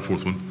 I'll add a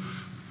fourth one.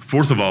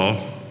 Fourth of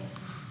all,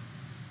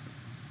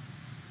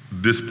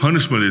 this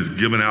punishment is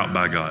given out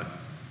by God.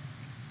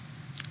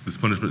 This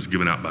punishment is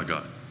given out by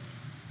God.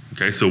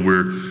 Okay, so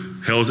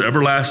hell is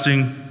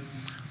everlasting.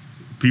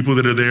 People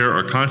that are there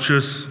are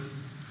conscious.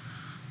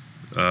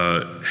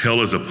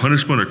 Hell is a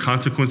punishment or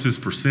consequences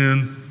for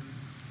sin.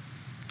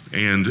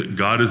 And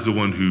God is the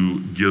one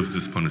who gives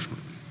this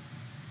punishment.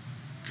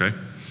 Okay?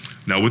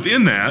 Now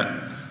within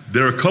that,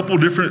 there are a couple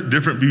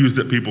different views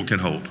that people can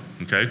hold.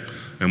 Okay?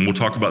 And we'll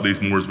talk about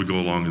these more as we go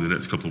along in the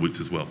next couple of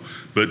weeks as well.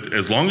 But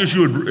as long as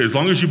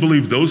you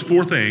believe those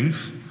four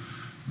things,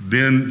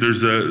 then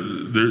there's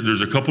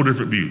a couple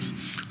different views.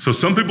 So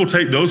some people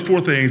take those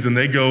four things and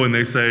they go and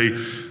they say,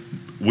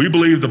 we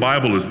believe the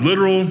Bible is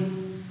literal.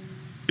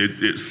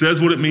 It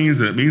says what it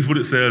means and it means what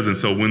it says. And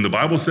so when the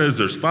Bible says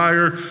there's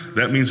fire,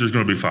 that means there's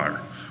going to be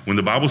fire. When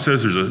the Bible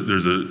says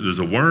there's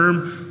a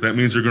worm, that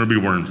means there are going to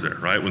be worms there,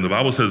 right? When the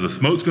Bible says the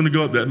smoke's going to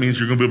go up, that means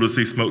you're going to be able to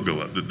see smoke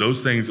go up. That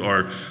those things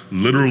are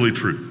literally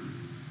true.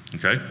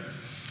 Okay?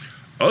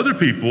 Other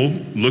people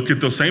look at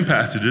those same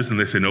passages and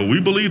they say, no, we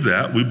believe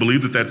that. We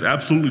believe that that's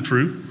absolutely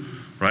true,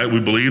 right?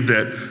 We believe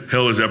that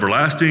hell is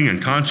everlasting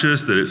and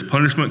conscious, that it's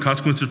punishment,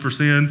 consequences for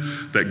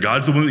sin, that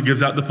God's the one that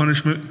gives out the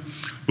punishment.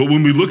 But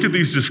when we look at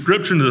these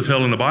descriptions of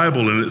hell in the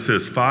Bible and it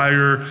says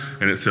fire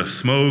and it says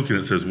smoke and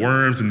it says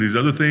worms and these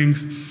other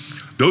things,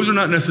 those are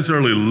not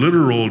necessarily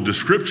literal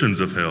descriptions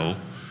of hell.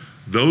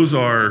 Those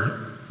are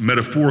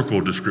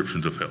metaphorical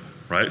descriptions of hell,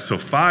 right? So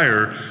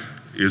fire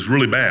is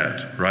really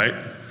bad, right?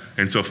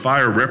 And so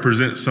fire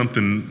represents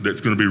something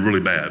that's going to be really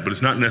bad, but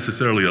it's not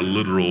necessarily a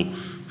literal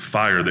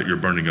fire that you're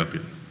burning up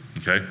in,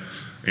 okay?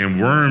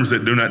 And worms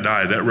that do not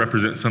die, that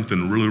represents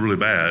something really, really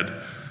bad,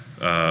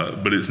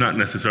 but it's not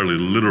necessarily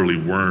literally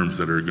worms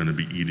that are going to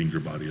be eating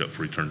your body up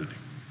for eternity,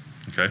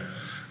 okay?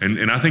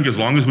 And I think as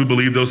long as we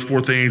believe those four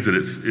things, that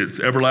it's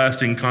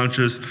everlasting,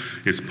 conscious,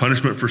 it's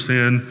punishment for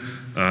sin,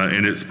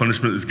 and it's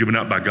punishment that's given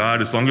out by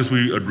God, as long as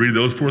we agree to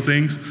those four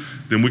things,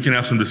 then we can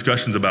have some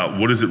discussions about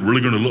what is it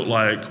really going to look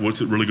like, what's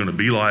it really going to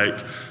be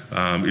like,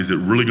 is it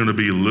really going to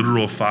be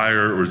literal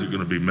fire, or is it going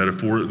to be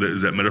metaphor?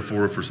 Is that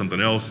metaphor for something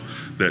else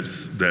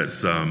that's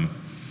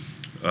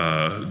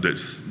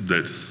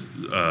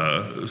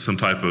some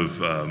type of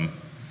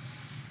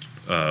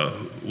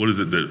what is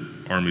it that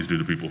armies do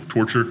to people?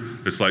 Torture.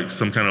 It's like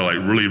some kind of like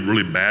really,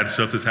 really bad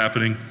stuff that's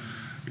happening.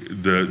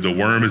 The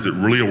worm, is it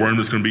really a worm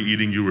that's going to be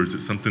eating you, or is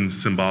it something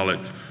symbolic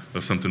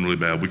of something really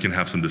bad? We can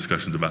have some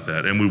discussions about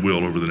that, and we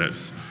will over the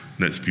next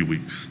few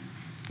weeks.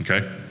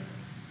 Okay?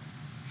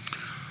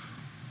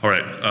 All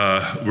right,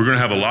 we're going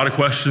to have a lot of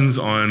questions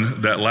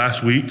on that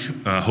last week.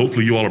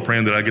 Hopefully you all are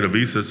praying that I get a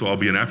visa, so I'll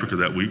be in Africa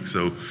that week,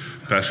 so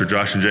Pastor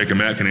Josh and Jake and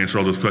Matt can answer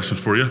all those questions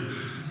for you.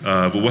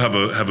 But we'll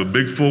have a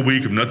big full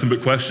week of nothing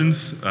but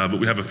questions, but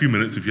we have a few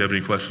minutes if you have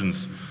any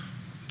questions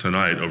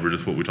tonight over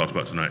just what we talked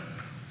about tonight.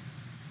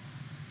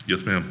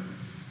 Yes, ma'am.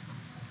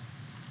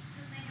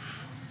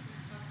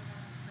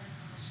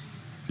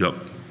 Yep.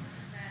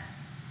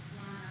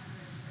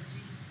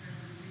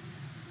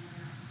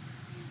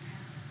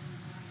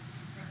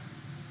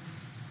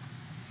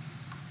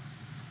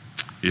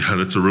 Yeah,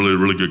 that's a really,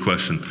 really good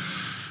question.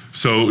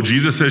 So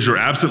Jesus says you're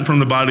absent from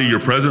the body,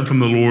 you're present from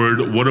the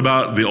Lord. What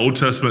about the Old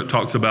Testament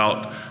talks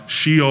about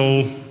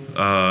Sheol,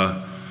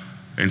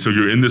 and so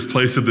you're in this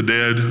place of the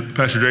dead.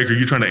 Pastor Jake, are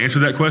you trying to answer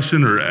that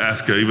question or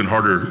ask an even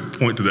harder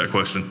point to that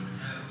question?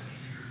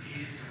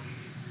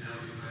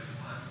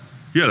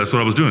 Yeah, that's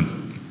what I was doing.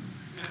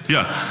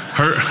 Yeah,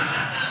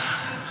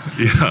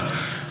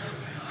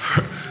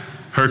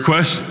 her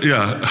question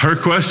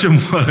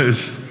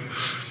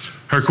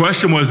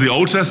was the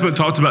Old Testament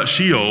talks about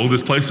Sheol,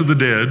 this place of the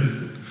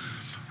dead.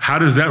 How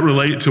does that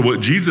relate to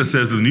what Jesus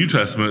says in the New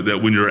Testament,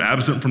 that when you're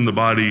absent from the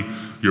body,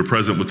 you're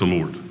present with the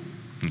Lord?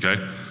 Okay?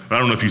 I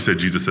don't know if you said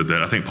Jesus said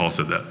that. I think Paul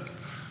said that.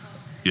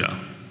 Yeah,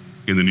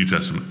 in the New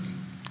Testament.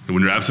 And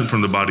when you're absent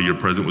from the body, you're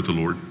present with the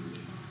Lord.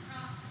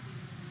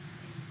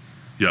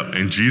 Yep.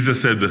 And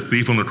Jesus said the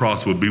thief on the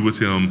cross would be with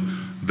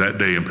him that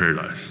day in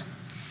paradise.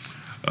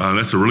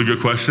 That's a really good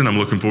question. I'm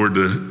looking forward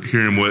to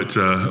hearing what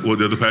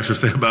the other pastors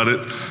say about it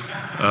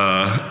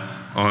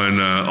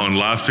on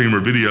live stream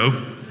or video.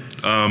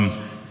 I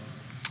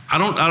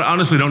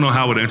honestly don't know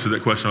how I would answer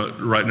that question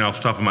right now off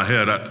the top of my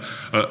head.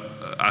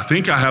 I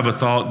think I have a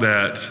thought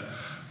that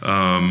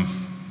I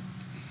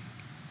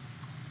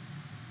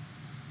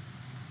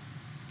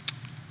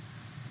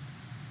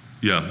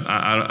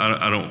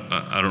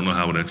don't know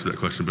how I would answer that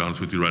question, to be honest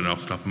with you, right now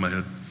off the top of my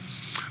head.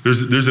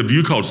 There's a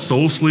view called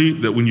soul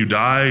sleep, that when you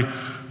die,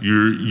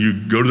 you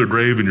go to the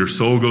grave and your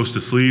soul goes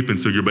to sleep, and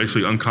so you're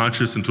basically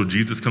unconscious until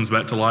Jesus comes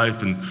back to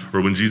life,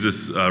 or when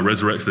Jesus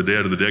resurrects the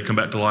dead, or the dead come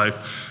back to life,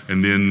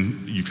 and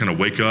then you kind of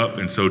wake up.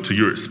 And so to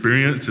your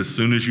experience, as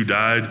soon as you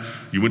died,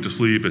 you went to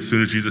sleep. As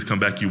soon as Jesus come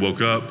back, you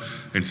woke up.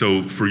 And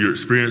so for your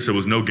experience, there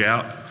was no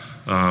gap.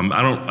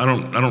 I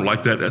don't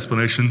like that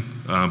explanation,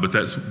 but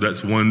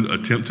that's one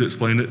attempt to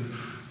explain it.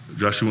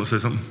 Josh, you want to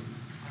say something?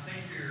 I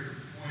think your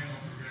point on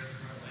progressive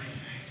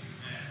revelation answers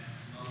that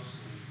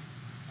mostly.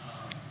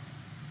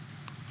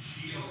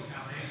 Sheol is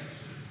how they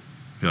understood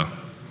it. Yeah,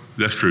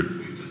 that's true. We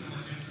put so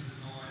much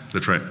emphasis on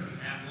That's right.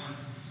 that one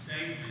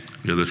statement.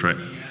 Yeah, that's right.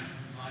 You have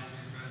to rise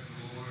in the presence of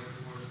the Lord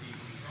or the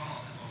people on the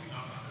cross. That's why we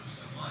talk about those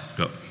so much.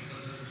 Yep.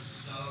 Because those are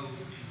so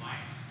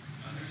enlightening.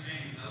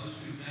 Understanding those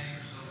two things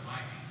are so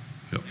enlightening.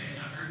 Yep. They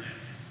had not heard that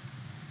yet.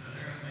 So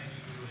they're going to think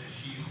you do it as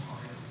Sheol.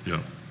 Yeah,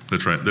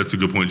 that's right. That's a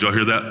good point. Did y'all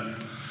hear that?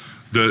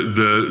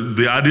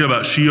 The idea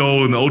about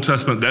Sheol in the Old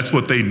Testament, that's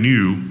what they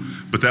knew,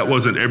 but that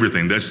wasn't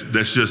everything. That's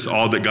just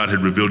all that God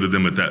had revealed to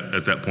them at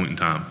that point in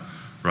time,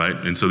 right?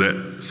 And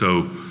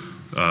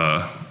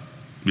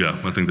yeah,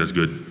 I think that's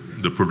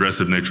good. The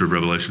progressive nature of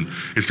revelation.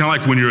 It's kind of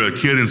like when you're a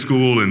kid in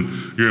school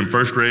and you're in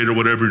first grade or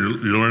whatever,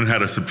 you're learning how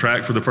to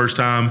subtract for the first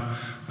time,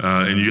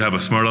 and you have a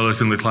smart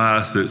aleck in the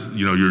class that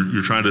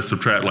you're trying to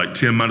subtract like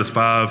 10 minus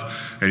 5,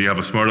 and you have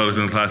a smart aleck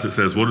in the class that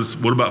says,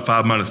 what about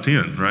 5 minus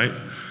 10, right?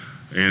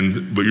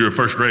 But you're in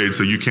first grade,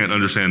 so you can't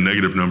understand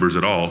negative numbers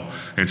at all.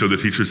 And so the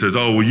teacher says,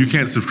 oh, well, you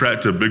can't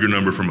subtract a bigger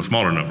number from a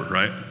smaller number,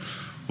 right?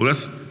 Well,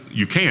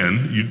 you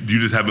can. You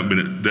just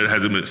that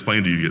hasn't been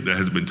explained to you yet. That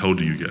hasn't been told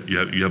to you yet.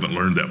 You haven't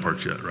learned that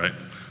part yet, right?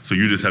 So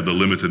you just have the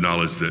limited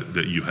knowledge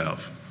that you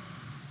have.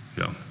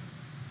 Yeah.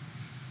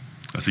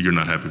 I see you're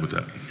not happy with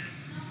that.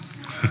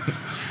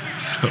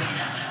 So.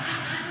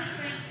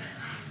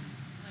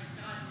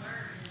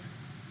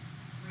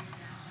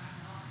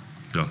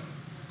 Yeah.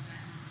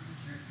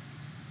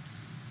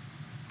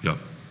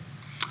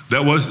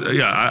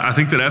 Yeah. I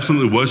think that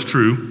absolutely was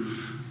true,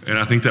 and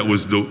I think that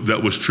was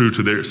true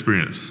to their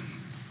experience.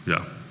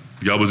 Yeah.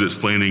 God was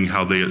explaining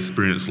how they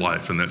experienced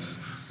life, and that's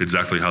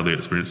exactly how they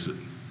experienced it.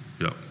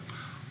 Yeah.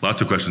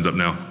 Lots of questions up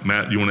now.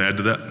 Matt, you want to add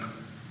to that?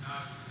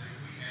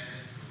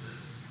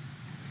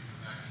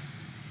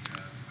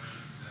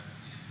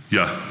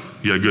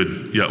 Yeah,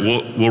 good. Yeah,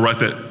 we'll write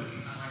that.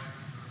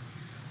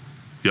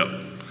 Yep.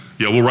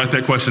 Yeah, we'll write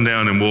that question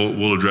down and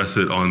we'll address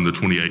it on the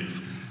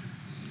 28th.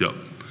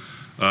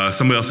 Yep.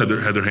 Somebody else had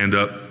their hand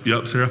up.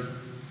 Yep, Sarah.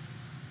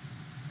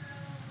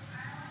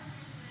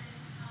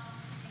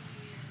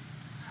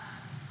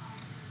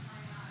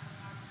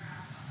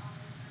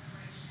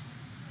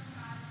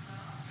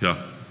 Yeah.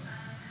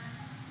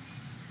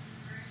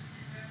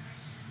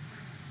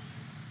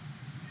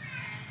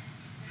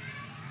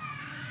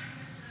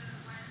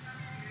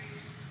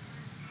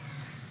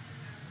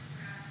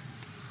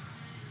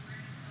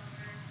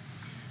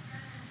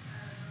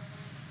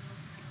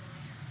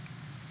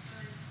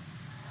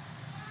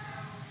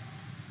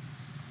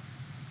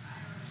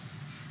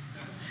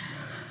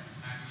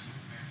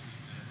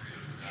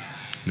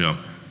 Yeah.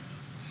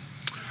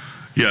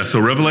 Yeah, so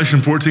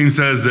Revelation 14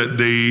 says that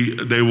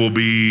they will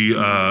be,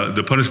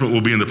 the punishment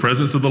will be in the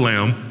presence of the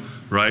Lamb,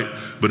 right?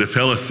 But if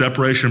hell is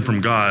separation from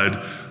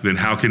God, then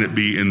how can it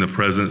be in the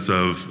presence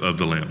of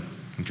the Lamb,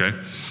 okay?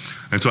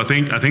 And so I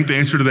think the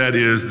answer to that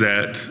is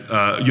that,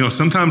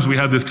 sometimes we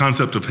have this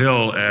concept of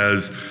hell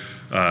as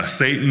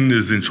Satan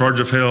is in charge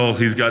of hell.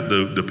 He's got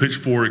the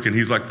pitchfork, and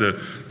he's like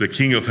the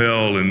king of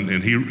hell,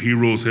 and he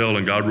rules hell,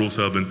 and God rules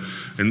heaven.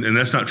 And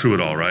that's not true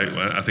at all, right?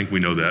 I think we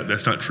know that.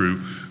 That's not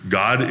true.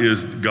 God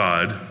is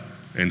God,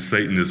 and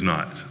Satan is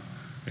not.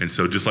 And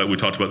so just like we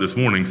talked about this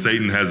morning,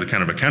 Satan has a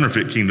kind of a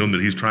counterfeit kingdom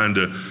that he's trying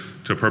to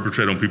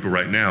perpetrate on people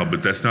right now,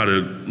 but that's not a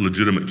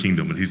legitimate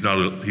kingdom, and he's not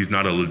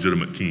a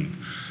legitimate king.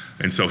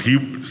 And so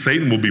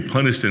Satan will be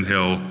punished in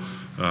hell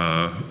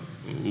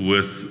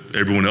with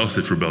everyone else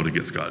that's rebelled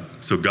against God.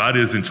 So God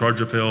is in charge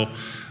of hell.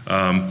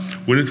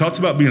 When it talks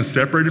about being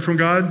separated from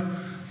God,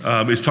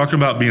 it's talking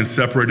about being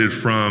separated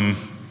from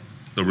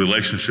the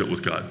relationship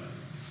with God,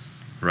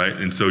 right?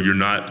 And so you're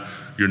not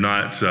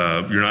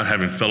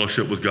having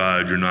fellowship with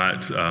God. You're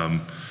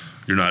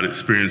not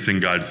experiencing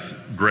God's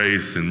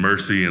grace and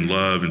mercy and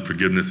love and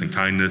forgiveness and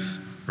kindness,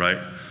 right?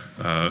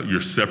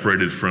 You're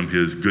separated from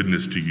His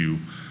goodness to you,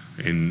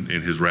 and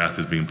His wrath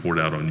is being poured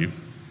out on you.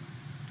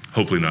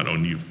 Hopefully not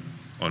on you,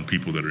 on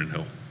people that are in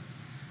hell.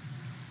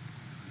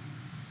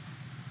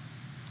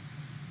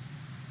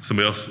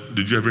 Somebody else,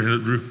 did you have your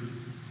hand up, Drew?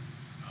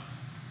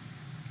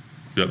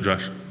 Yep,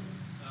 Josh.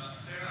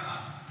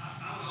 Sarah,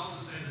 I would also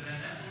say that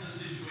that's one of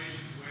those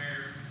situations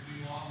where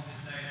we will often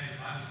just say, hey, the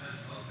Bible says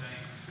both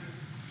things.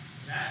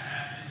 That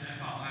passage,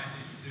 that caught my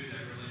attention too,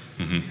 that really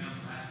the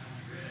last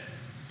one we read.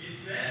 It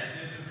says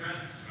in the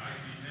presence, right?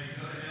 So you may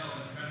go to hell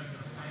in the presence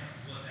of the Lamb,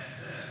 is what that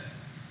says.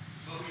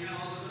 But we have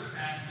all those other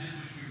passages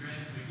which we read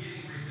at the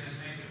beginning where he says,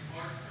 hey,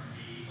 depart from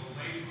me,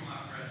 away from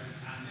my presence,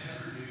 I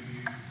never knew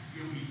you,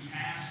 you'll be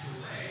cast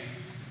away.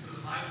 And so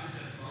the Bible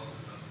says both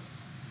of those.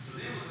 So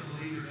then what the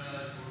believer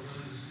does, or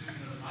really the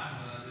student of the Bible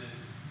does,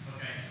 is,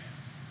 okay,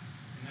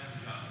 and that's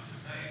what Joshua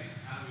just saying, is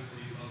how do we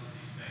believe both of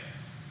these things?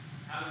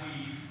 How do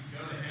we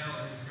go to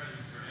hell in his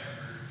presence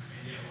forever,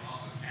 and yet we're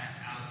also cast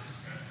out of his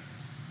presence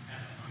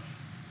as a punishment?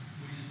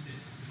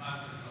 The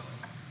Bible says both.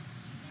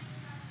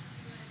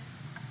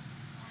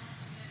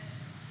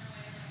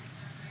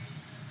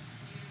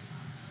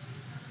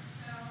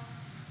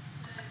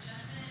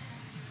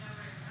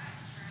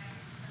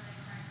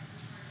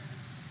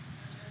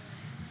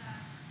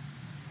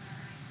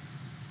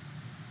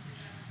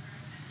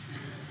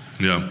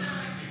 Yeah.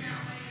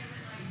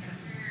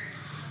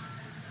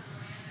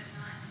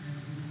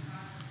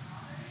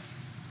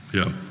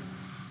 Yeah.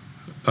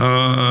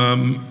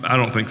 I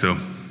don't think so.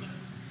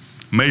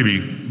 Maybe,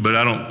 but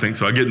I don't think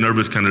so. I get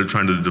nervous kind of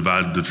trying to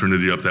divide the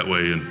Trinity up that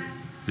way, and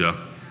yeah.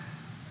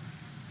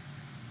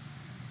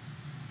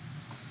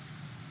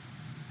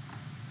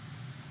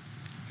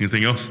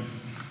 Anything else?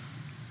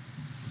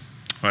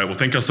 All right, well,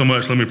 thank y'all so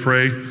much. Let me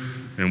pray,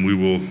 and we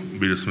will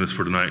be dismissed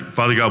for tonight.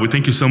 Father God, we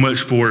thank you so much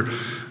for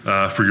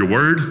your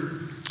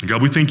word.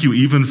 God, we thank you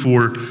even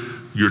for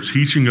your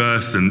teaching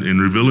us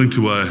and revealing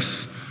to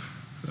us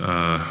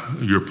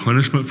your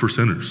punishment for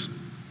sinners.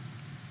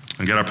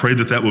 And God, I pray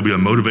that will be a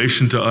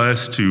motivation to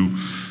us to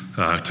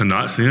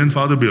not sin,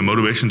 Father, be a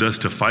motivation to us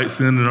to fight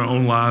sin in our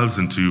own lives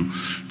and to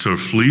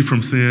flee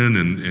from sin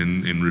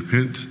and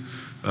repent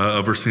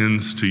of our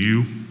sins to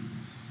you.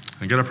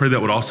 And God, I pray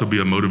that would also be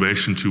a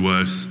motivation to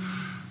us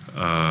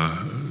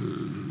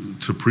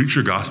to preach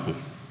your gospel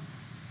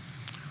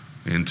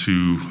and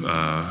to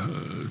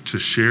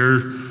share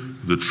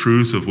the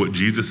truth of what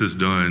Jesus has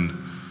done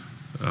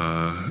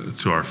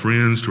to our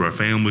friends, to our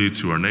family,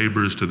 to our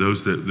neighbors, to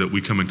those that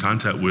we come in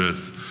contact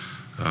with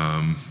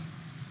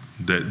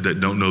that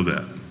don't know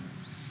that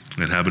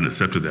and haven't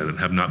accepted that and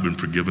have not been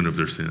forgiven of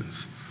their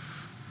sins.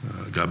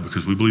 God,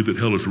 because we believe that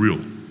hell is real,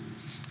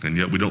 and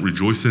yet we don't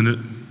rejoice in it,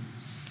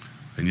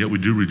 and yet we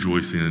do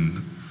rejoice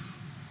in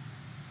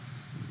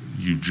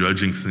you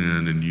judging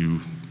sin and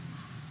you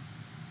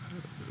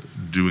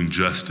doing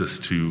justice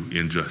to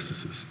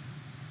injustices.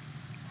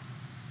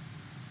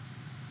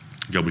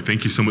 God, we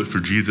thank you so much for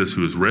Jesus,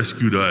 who has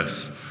rescued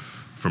us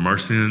from our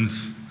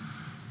sins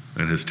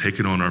and has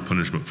taken on our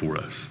punishment for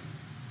us.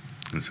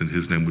 And it's in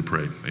his name we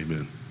pray.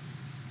 Amen.